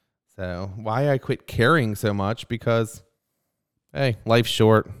 So why I quit caring so much because, hey, life's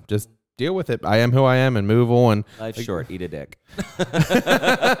short. Just deal with it. I am who I am and move on. Life's short. Eat a dick.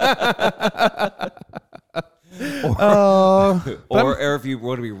 Or if you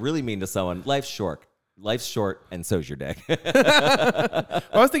want to be really mean to someone, life's short. Life's short, and so's your dick. I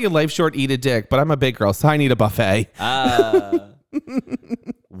was thinking life's short, eat a dick, but I'm a big girl, so I need a buffet.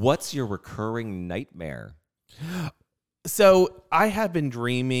 What's your recurring nightmare? So I have been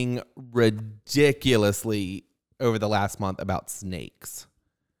dreaming ridiculously over the last month about snakes.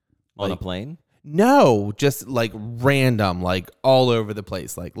 On a plane? No, just like random, like all over the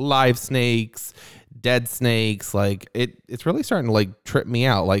place, like live snakes, dead snakes. Like it's really starting to like trip me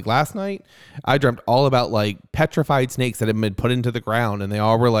out. Like last night, I dreamt all about like petrified snakes that had been put into the ground, and they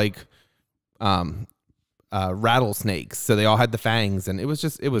all were like rattlesnakes. So they all had the fangs, and it was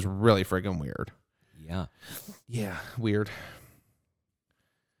really friggin' weird. Yeah. Yeah, weird.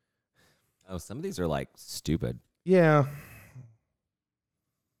 Oh, some of these are like stupid. Yeah.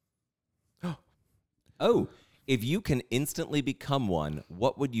 Oh, if you can instantly become one,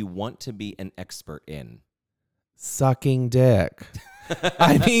 what would you want to be an expert in? Sucking dick.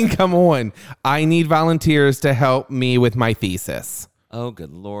 I mean, come on. I need volunteers to help me with my thesis. Oh,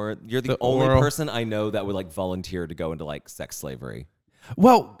 good Lord. You're the only person I know that would like volunteer to go into like sex slavery.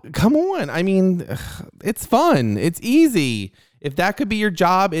 Well, come on. I mean, it's fun. It's easy. If that could be your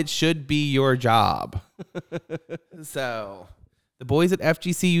job, it should be your job. So, the boys at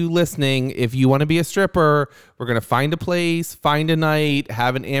FGCU listening, if you want to be a stripper, we're going to find a place, find a night,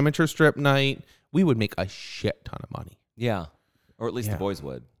 have an amateur strip night. We would make a shit ton of money. Yeah. Or at least the boys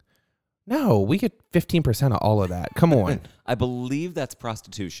would. No, we get 15% of all of that. Come on. I believe that's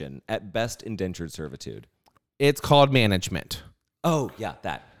prostitution. At best, indentured servitude. It's called management. Oh, yeah,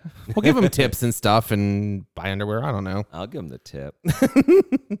 that. We'll give them tips and stuff and buy underwear. I don't know. I'll give them the tip.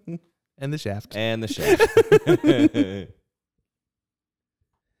 And the shaft. And the shaft.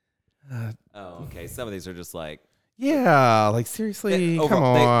 Oh, okay. Some of these are just like... Yeah, like seriously, come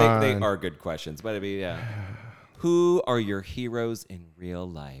on. They are good questions. But I mean, yeah. Who are your heroes in real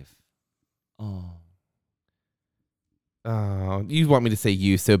life? Oh, you want me to say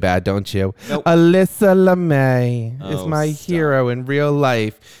you so bad, don't you? Nope. Alyssa LeMay is my stop. hero in real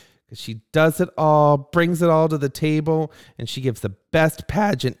life. She does it all, brings it all to the table, and she gives the best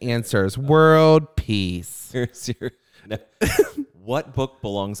pageant answers. World peace. No. What book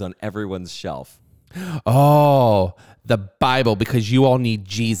belongs on everyone's shelf? Oh, the Bible, because you all need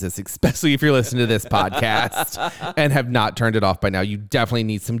Jesus, especially if you're listening to this podcast and have not turned it off by now. You definitely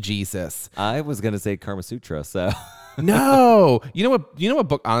need some Jesus. I was going to say Kama Sutra, so... No. You know what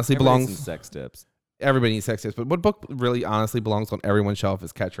book honestly Everybody needs belongs... some sex tips. Everybody needs sex tips, but what book really honestly belongs on everyone's shelf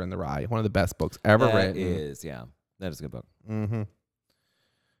is Catcher in the Rye. One of the best books ever written. That is, yeah. That is a good book. Mm-hmm.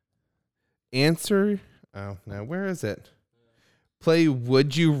 Answer... Oh, no. Where is it? Play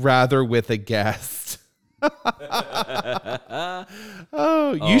Would You Rather with a guest. You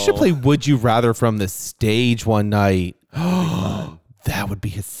should play Would You Rather from the stage one night. That would be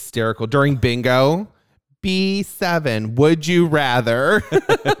hysterical. During bingo, B7, Would You Rather?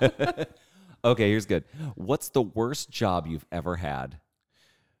 Okay, here's good. What's the worst job you've ever had?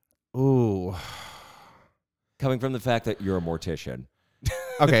 Ooh. Coming from the fact that you're a mortician.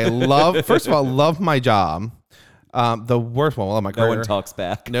 Okay, first of all, love my job. The worst one, well, my career. No one talks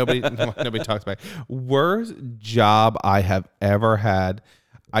back. Nobody talks back. Worst job I have ever had.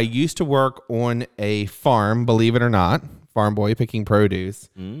 I used to work on a farm, believe it or not, farm boy picking produce.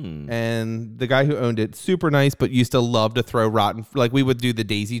 And the guy who owned it, super nice, but used to love to throw rotten, like we would do the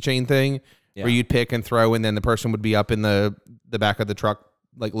daisy chain thing where you'd pick and throw, and then the person would be up in the back of the truck,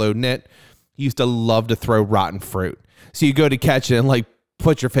 like loading it. He used to love to throw rotten fruit. So you go to catch it and like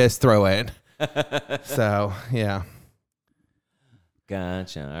put your fist, throw it. So, yeah.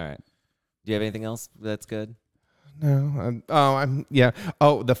 Gotcha. All right. Do you have anything else that's good? No. Yeah.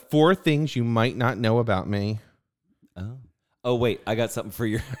 Oh, the 4 things you might not know about me. Oh, wait. I got something for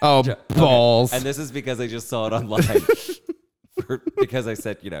your... Oh, balls. Okay. And this is because I just saw it online. Because I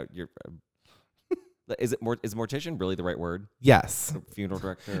said, you're... Is mortician really the right word? Yes. Funeral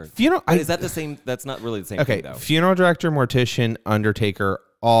director? Is that the same? That's not really the same thing, though. Funeral director, mortician, undertaker,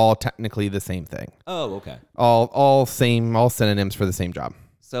 all technically the same thing. Oh, okay. All synonyms for the same job.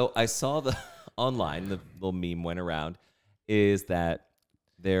 So I saw online, the little meme went around, is that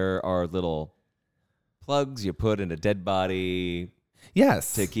there are little plugs you put in a dead body.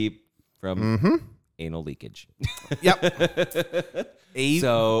 Yes. To keep from anal leakage. Yep.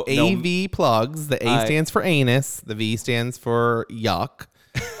 AV plugs. The A stands for anus. The V stands for yuck.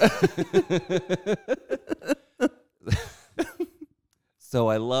 So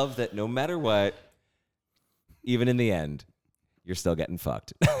I love that no matter what, even in the end, you're still getting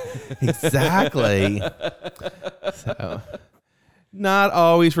fucked. Exactly. So, not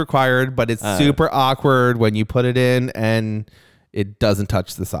always required, but it's super awkward when you put it in and it doesn't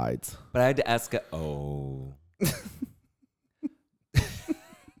touch the sides. But I had to ask, do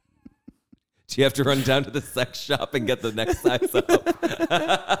you have to run down to the sex shop and get the next size up?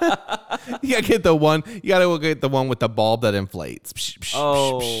 You gotta get the one. You gotta get the one with the bulb that inflates.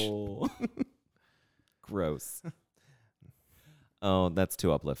 Oh, gross. Oh, that's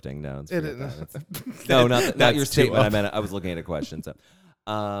too uplifting. No, It forget is. that. It's- no, not That's your too statement. I meant I was looking at a question. So,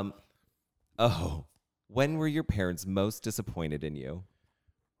 oh, when were your parents most disappointed in you?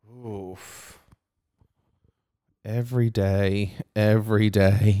 Oof. Every day. Every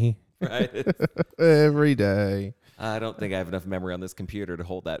day. Right. Every day. I don't think I have enough memory on this computer to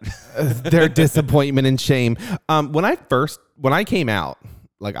hold that. Their disappointment and shame. When I came out,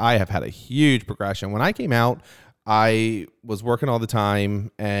 like I have had a huge progression. When I came out, I was working all the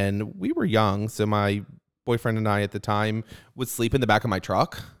time and we were young. So my boyfriend and I at the time would sleep in the back of my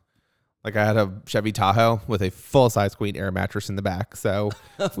truck. Like I had a Chevy Tahoe with a full-size queen air mattress in the back. So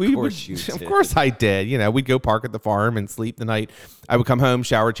Of course you Of did. course I did. You know, we'd go park at the farm and sleep the night. I would come home,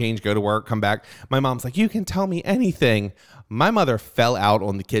 shower, change, go to work, come back. My mom's like, you can tell me anything. My mother fell out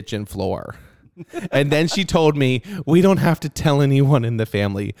on the kitchen floor. And then she told me, we don't have to tell anyone in the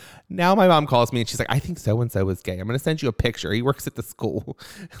family. Now my mom calls me and she's like, I think so-and-so is gay. I'm going to send you a picture. He works at the school.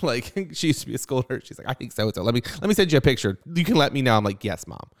 Like she used to be a school nurse. She's like, I think so-and-so. Let me send you a picture. You can let me know. I'm like, yes,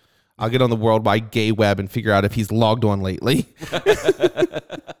 Mom. I'll get on the World Wide Gay Web and figure out if he's logged on lately.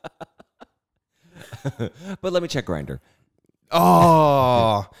 But let me check Grindr.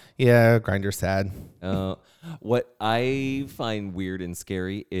 Oh, yeah, Grindr's sad. What I find weird and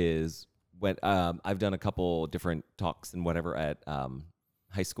scary is when I've done a couple different talks and whatever at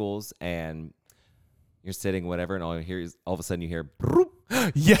high schools, and you're sitting whatever, and all of a sudden you hear, "Broop,"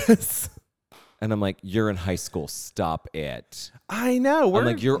 Yes. and I'm like, you're in high school. Stop it. I know. I'm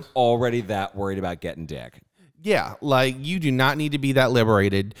like, you're already that worried about getting dick. Yeah, like you do not need to be that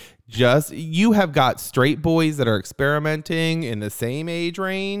liberated. Just you have got straight boys that are experimenting in the same age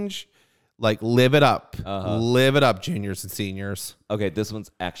range. Like live it up. Live it up, juniors and seniors. Okay, this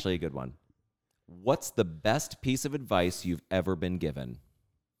one's actually a good one. What's the best piece of advice you've ever been given?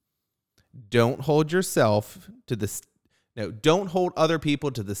 Don't hold yourself to the don't hold other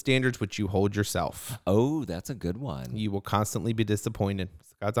people to the standards which you hold yourself. Oh, that's a good one. You will constantly be disappointed.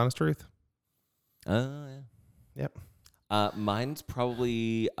 It's God's honest truth. Yeah. Yep. Mine's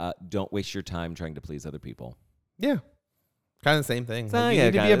probably don't waste your time trying to please other people. Yeah. Kind of the same thing. So, Like, you yeah,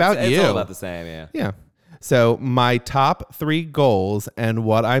 need to kinda. be about It's you. all about the same, yeah. Yeah. So my top 3 goals and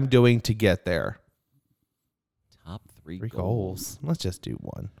what I'm doing to get there. Top 3 3 goals. goals. Let's just do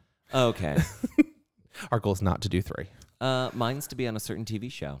 1. Okay. Our goal is not to do 3. Mine's to be on a certain TV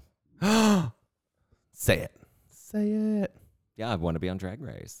show. Say it. Say it. Yeah, I want to be on Drag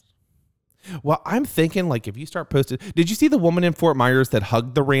Race. Well, I'm thinking like if you start posting, did you see the woman in Fort Myers that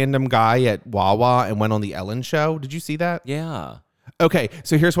hugged the random guy at Wawa and went on the Ellen show? Did you see that? Yeah. Okay,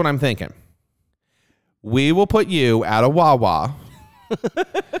 so here's what I'm thinking. We will put you at a Wawa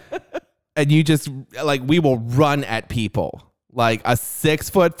and you just like, we will run at people. Like a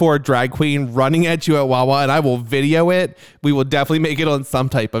 6'4" drag queen running at you at Wawa, and I will video it. We will definitely make it on some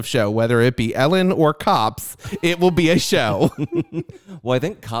type of show, whether it be Ellen or Cops. It will be a show. Well, I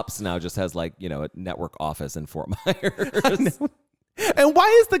think Cops now just has like, a network office in Fort Myers. And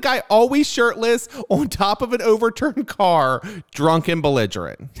why is the guy always shirtless on top of an overturned car, drunk and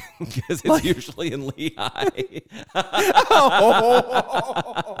belligerent? Because it's usually in Lehigh.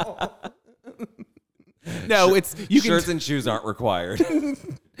 No, it's you Shirts can and shoes aren't required.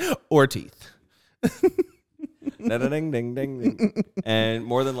 or teeth. Ding, ding, ding, ding. And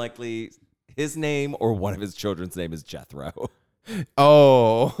more than likely, his name or one of his children's name is Jethro.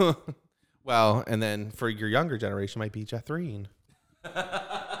 Oh, well, and then for your younger generation, might be Jethrine.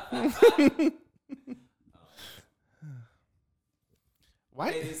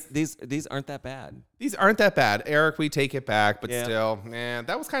 Why? Hey, these aren't that bad. These aren't that bad, Eric. We take it back, but Yeah. still, man,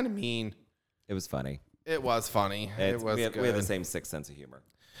 that was kind of mean. It was funny. It was funny. It was we have good. the same sixth sense of humor.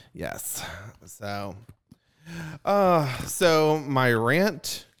 Yes. So my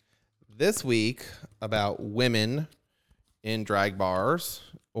rant this week about women in drag bars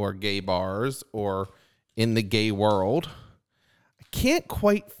or gay bars or in the gay world, I can't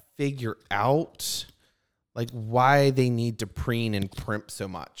quite figure out like why they need to preen and primp so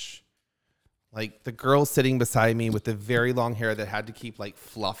much. Like the girl sitting beside me with the very long hair that had to keep like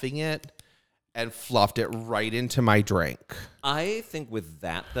fluffing it and fluffed it right into my drink. I think with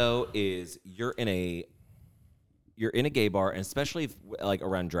that though is you're in a gay bar, and especially like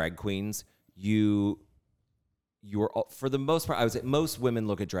around drag queens, you're for the most part, I would say most women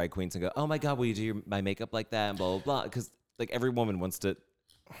look at drag queens and go, "Oh my god, will you do my makeup like that?" and blah blah blah, because like every woman wants to.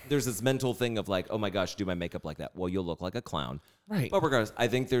 There's this mental thing of like, "Oh my gosh, do my makeup like that." Well, you'll look like a clown, Right? But regardless, I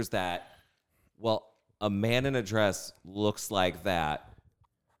think there's that. Well, a man in a dress looks like that.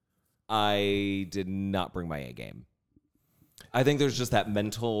 I did not bring my A game. I think there's just that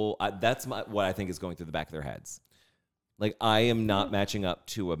mental. That's what I think is going through the back of their heads. Like, I am not matching up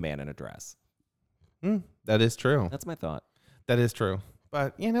to a man in a dress. That is true. That's my thought. That is true.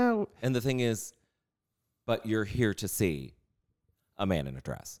 But, And the thing is, but you're here to see a man in a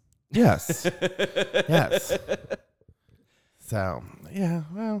dress. yes. Yes. So, yeah,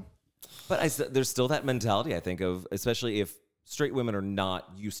 well. But there's still that mentality, I think, of, especially if straight women are not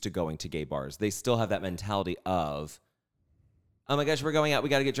used to going to gay bars, they still have that mentality of, oh my gosh, we're going out, we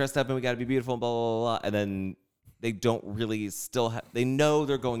got to get dressed up and we got to be beautiful and blah, blah, blah, blah. And then they don't really still have, they know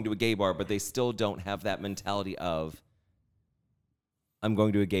they're going to a gay bar, but they still don't have that mentality of, I'm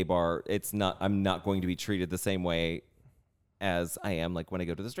going to a gay bar. I'm not going to be treated the same way as I am like when I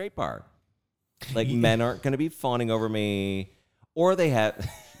go to the straight bar. Like, men aren't going to be fawning over me, or they have,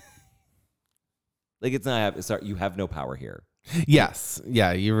 like, it's not, sorry, you have no power here. Yes.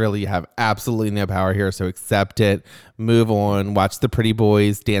 Yeah, you really have absolutely no power here. So accept it, move on, watch the pretty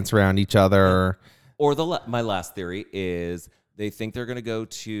boys dance around each other. Or my last theory is they think they're going to go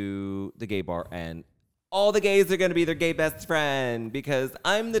to the gay bar and all the gays are going to be their gay best friend because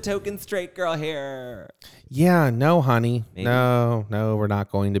I'm the token straight girl here. Yeah, no, honey. Maybe. No, we're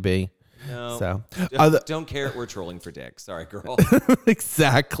not going to be. No. So don't care. We're trolling for dick. Sorry, girl.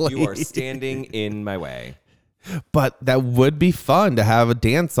 Exactly. You are standing in my way. But that would be fun to have a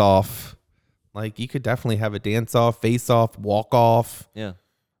dance off. Like, you could definitely have a dance off, face off, walk off. Yeah.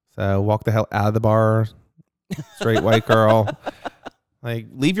 So walk the hell out of the bar, straight white girl. Like,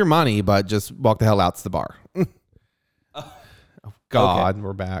 leave your money, but just walk the hell out to the bar. Oh, God, okay.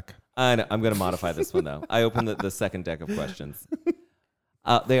 We're back. I know. I'm going to modify this one, though. I opened the second deck of questions.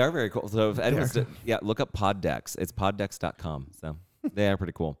 They are very cool. So if anyone's, look up Poddex. It's poddex.com. So they are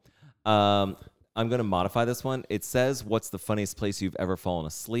pretty cool. I'm going to modify this one. It says, what's the funniest place you've ever fallen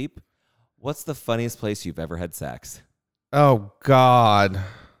asleep? What's the funniest place you've ever had sex? Oh, God.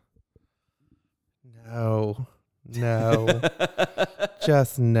 No.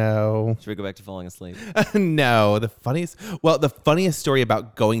 Just no. Should we go back to falling asleep? No. The funniest story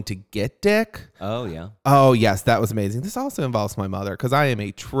about going to get dick. Oh, yeah. Oh, yes. That was amazing. This also involves my mother because I am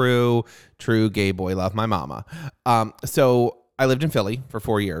a true gay boy. Love my mama. So I lived in Philly for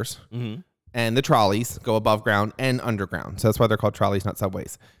 4 years. Mm-hmm. And the trolleys go above ground and underground. So that's why they're called trolleys, not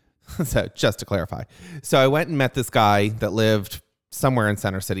subways. So just to clarify. So I went and met this guy that lived somewhere in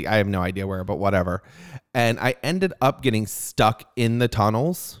Center City. I have no idea where, but whatever. And I ended up getting stuck in the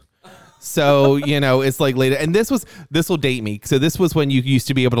tunnels. So, it's like later. And this will date me. So this was when you used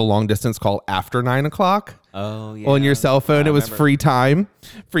to be able to long distance call after 9 o'clock. Oh, yeah. On your cell phone. It was free time,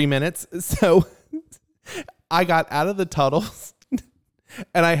 free minutes. So I got out of the tunnels.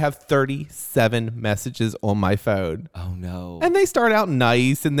 And I have 37 messages on my phone. Oh, no. And they start out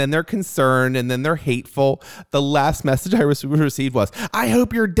nice, and then they're concerned, and then they're hateful. The last message I received was, I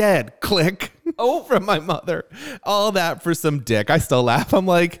hope you're dead. Click. Oh, from my mother. All that for some dick. I still laugh. I'm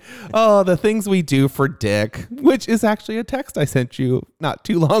like, oh, the things we do for dick, which is actually a text I sent you not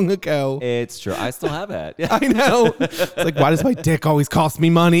too long ago. It's true. I still have it. I know. It's like, why does my dick always cost me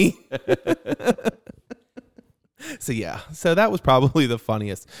money? So yeah, so that was probably the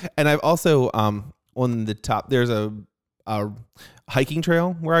funniest. And I've also on the top there's a hiking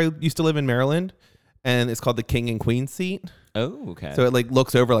trail where I used to live in Maryland, and it's called the King and Queen Seat. Oh, okay. So it like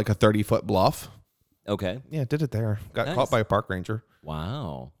looks over like a 30-foot bluff. Okay. Yeah, did it there. Got Nice. caught by a park ranger.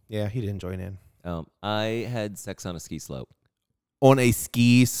 Wow. Yeah, he didn't join in. I had sex on a ski slope. On a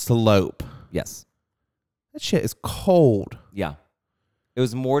ski slope. Yes. That shit is cold. Yeah. It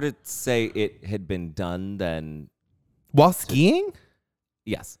was more to say it had been done than... While skiing?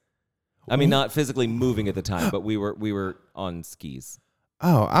 Yes. I mean, not physically moving at the time, but we were on skis.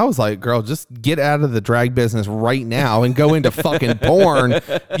 Oh, I was like, girl, just get out of the drag business right now and go into fucking porn.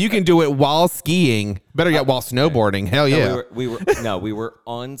 You can do it while skiing. Better yet, while snowboarding. Hell yeah. We were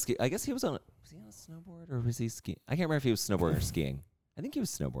on ski. I guess was he on a snowboard or was he skiing? I can't remember if he was snowboarding or skiing. I think he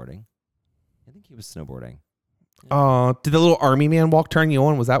was snowboarding. Oh, did the little army man walk turn you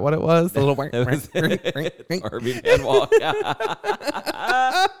on? Was that what it was? The little army man walk.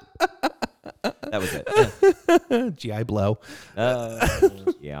 That was it. GI blow.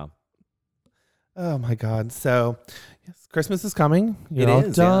 Yeah. Oh my God. So, yes, Christmas is coming. You're It all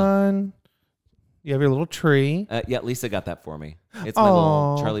is, done. Yeah. You have your little tree. Yeah, Lisa got that for me. It's my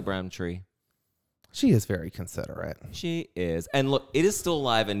little Charlie Brown tree. She is very considerate. She is. And look, it is still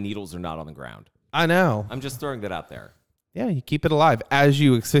alive and needles are not on the ground. I know. I'm just throwing that out there. Yeah, you keep it alive as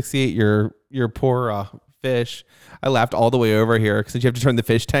you asphyxiate your poor fish. I laughed all the way over here because you have to turn the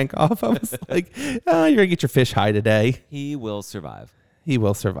fish tank off. I was like, oh, you're going to get your fish high today. He will survive. He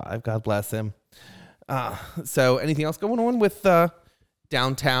will survive. God bless him. So anything else going on with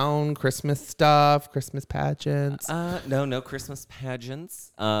downtown Christmas stuff, Christmas pageants? No Christmas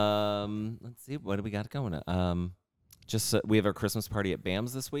pageants. Let's see, what do we got going on? We have our Christmas party at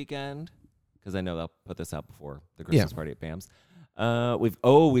BAM's this weekend, because I know they'll put this out before the Christmas party at BAM's.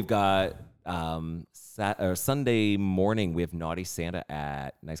 We've got Sunday morning we have Naughty Santa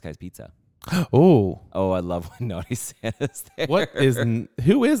at Nice Guys Pizza. Oh, I love when Naughty Santa's there. what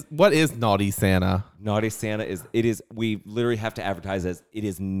is Naughty Santa? Naughty Santa we literally have to advertise as it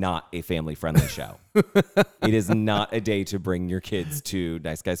is not a family friendly show. It is not a day to bring your kids to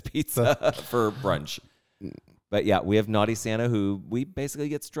Nice Guys Pizza for brunch. But yeah, we have Naughty Santa who we basically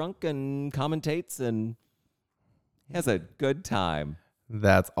gets drunk and commentates and has a good time.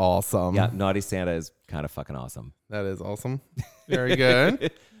 That's awesome. Yeah, Naughty Santa is kind of fucking awesome. That is awesome. Very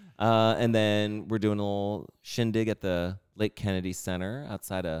good. And then we're doing a little shindig at the Lake Kennedy Center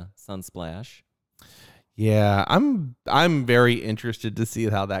outside of Sunsplash. Yeah, I'm very interested to see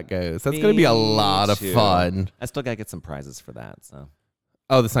how that goes. That's going to be a lot of fun. I still got to get some prizes for that. So.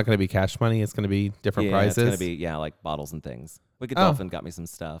 Oh, that's not going to be cash money. It's going to be different prizes. It's going to be like bottles and things. Wicked Dolphin got me some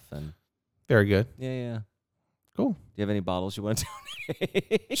stuff and. Very good. Yeah. Cool. Do you have any bottles you want to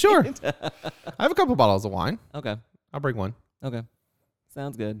donate? Sure. I have a couple bottles of wine. Okay. I'll bring one. Okay.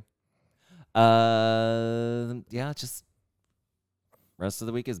 Sounds good. Just rest of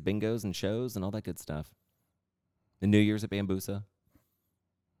the week is bingos and shows and all that good stuff. The New Year's at Bambusa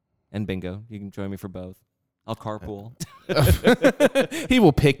and bingo. You can join me for both. I'll carpool. He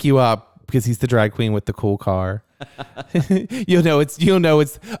will pick you up because he's the drag queen with the cool car. You'll know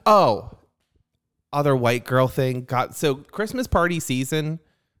it's other white girl thing. So Christmas party season,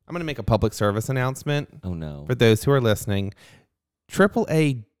 I'm going to make a public service announcement. Oh no. For those who are listening,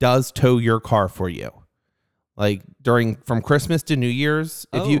 AAA does tow your car for you. Like from Christmas to New Year's.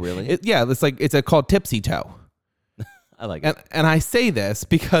 Really? It's called Tipsy Tow. I like it. And I say this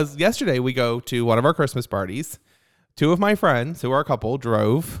because yesterday we go to one of our Christmas parties. Two of my friends, who are a couple,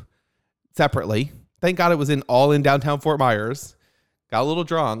 drove separately. Thank God it was all in downtown Fort Myers. Got a little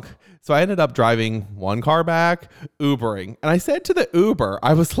drunk. So I ended up driving one car back, Ubering. And I said to the Uber,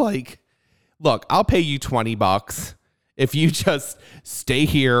 I was like, look, I'll pay you $20 if you just stay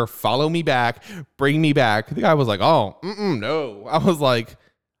here, follow me back, bring me back. The guy was like, oh, no. I was like,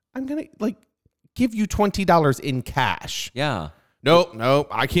 I'm going to give you $20 in cash. Yeah. Nope,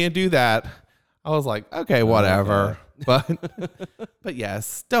 I can't do that. I was like, okay, whatever. Okay. But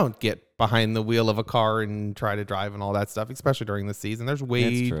yes, don't get behind the wheel of a car and try to drive and all that stuff, especially during the season. There's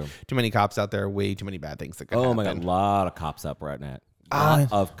way too many cops out there, way too many bad things that could happen. Oh my God, a lot of cops up right now. A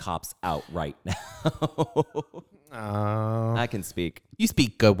lot of cops out right now. I can speak. You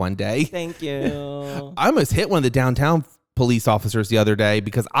speak good one day. Thank you. I almost hit one of the downtown police officers the other day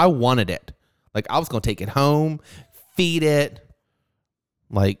because I wanted it. Like, I was going to take it home, feed it,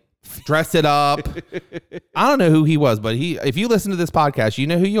 dress it up. I don't know who he was, but if you listen to this podcast, you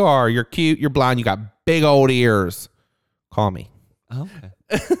know who you are. You're cute. You're blind. You got big old ears. Call me. Okay.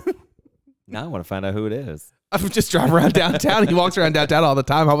 Now I want to find out who it is. I'm just driving around downtown. He walks around downtown all the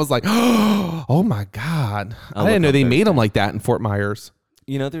time. I was like, oh my God. I didn't know they made them like that in Fort Myers.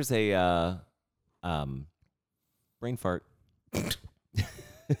 You know, there's a brain fart.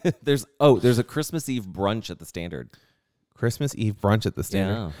 There's a Christmas Eve brunch at the Standard. Christmas Eve brunch at the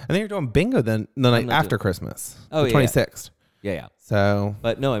Standard. Yeah. And then you're doing bingo the night after Christmas. Oh, the 26th. Yeah. So.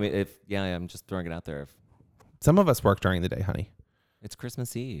 But no, I mean, I'm just throwing it out there. Some of us work during the day, honey. It's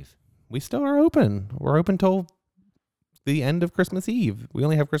Christmas Eve. We still are open. We're open till the end of Christmas Eve. We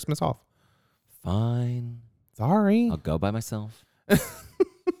only have Christmas off. Fine. Sorry. I'll go by myself.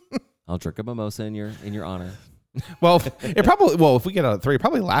 I'll drink a mimosa in your honor. Well, if we get out at 3, it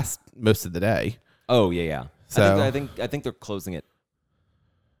probably lasts most of the day. Oh yeah. So I think they're closing at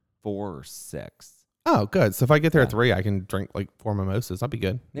 4 or 6. Oh, good. So if I get there at 3, I can drink 4 mimosas. I'll be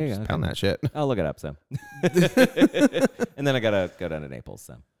good. Yeah, just pound that shit. I'll look it up. So, and then I gotta go down to Naples.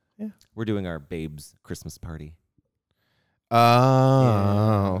 So, yeah, we're doing our Babes Christmas party.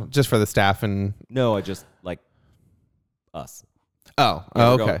 Oh, just for the staff and no, I just like us. Oh, Yeah,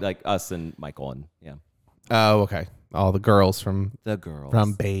 okay. Going, us and Michael and yeah. Oh, okay. All the girls from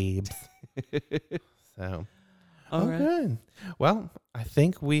Babes. So, all right. Good. Well, I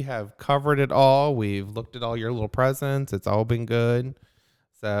think we have covered it all. We've looked at all your little presents. It's all been good.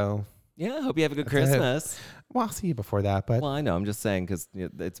 So, yeah, I hope you have a good Christmas. Well, I'll see you before that. But well, I know. I'm just saying because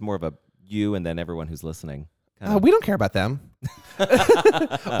it's more of a you and then everyone who's listening. We don't care about them.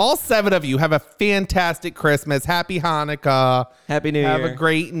 All 7 of you have a fantastic Christmas. Happy Hanukkah. Happy New Year. Have a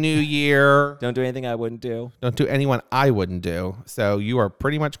great New Year. Don't do anything I wouldn't do. Don't do anyone I wouldn't do. So you are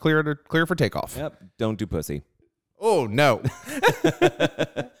pretty much clear for takeoff. Yep. Don't do pussy. Oh, no.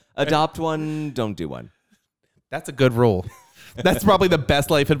 Adopt one, don't do one. That's a good rule. That's probably the best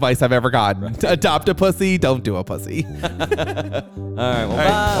life advice I've ever gotten. Right. Adopt a pussy, don't do a pussy. All right, well,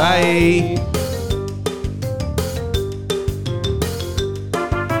 bye.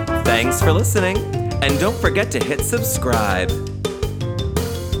 Thanks for listening. And don't forget to hit subscribe.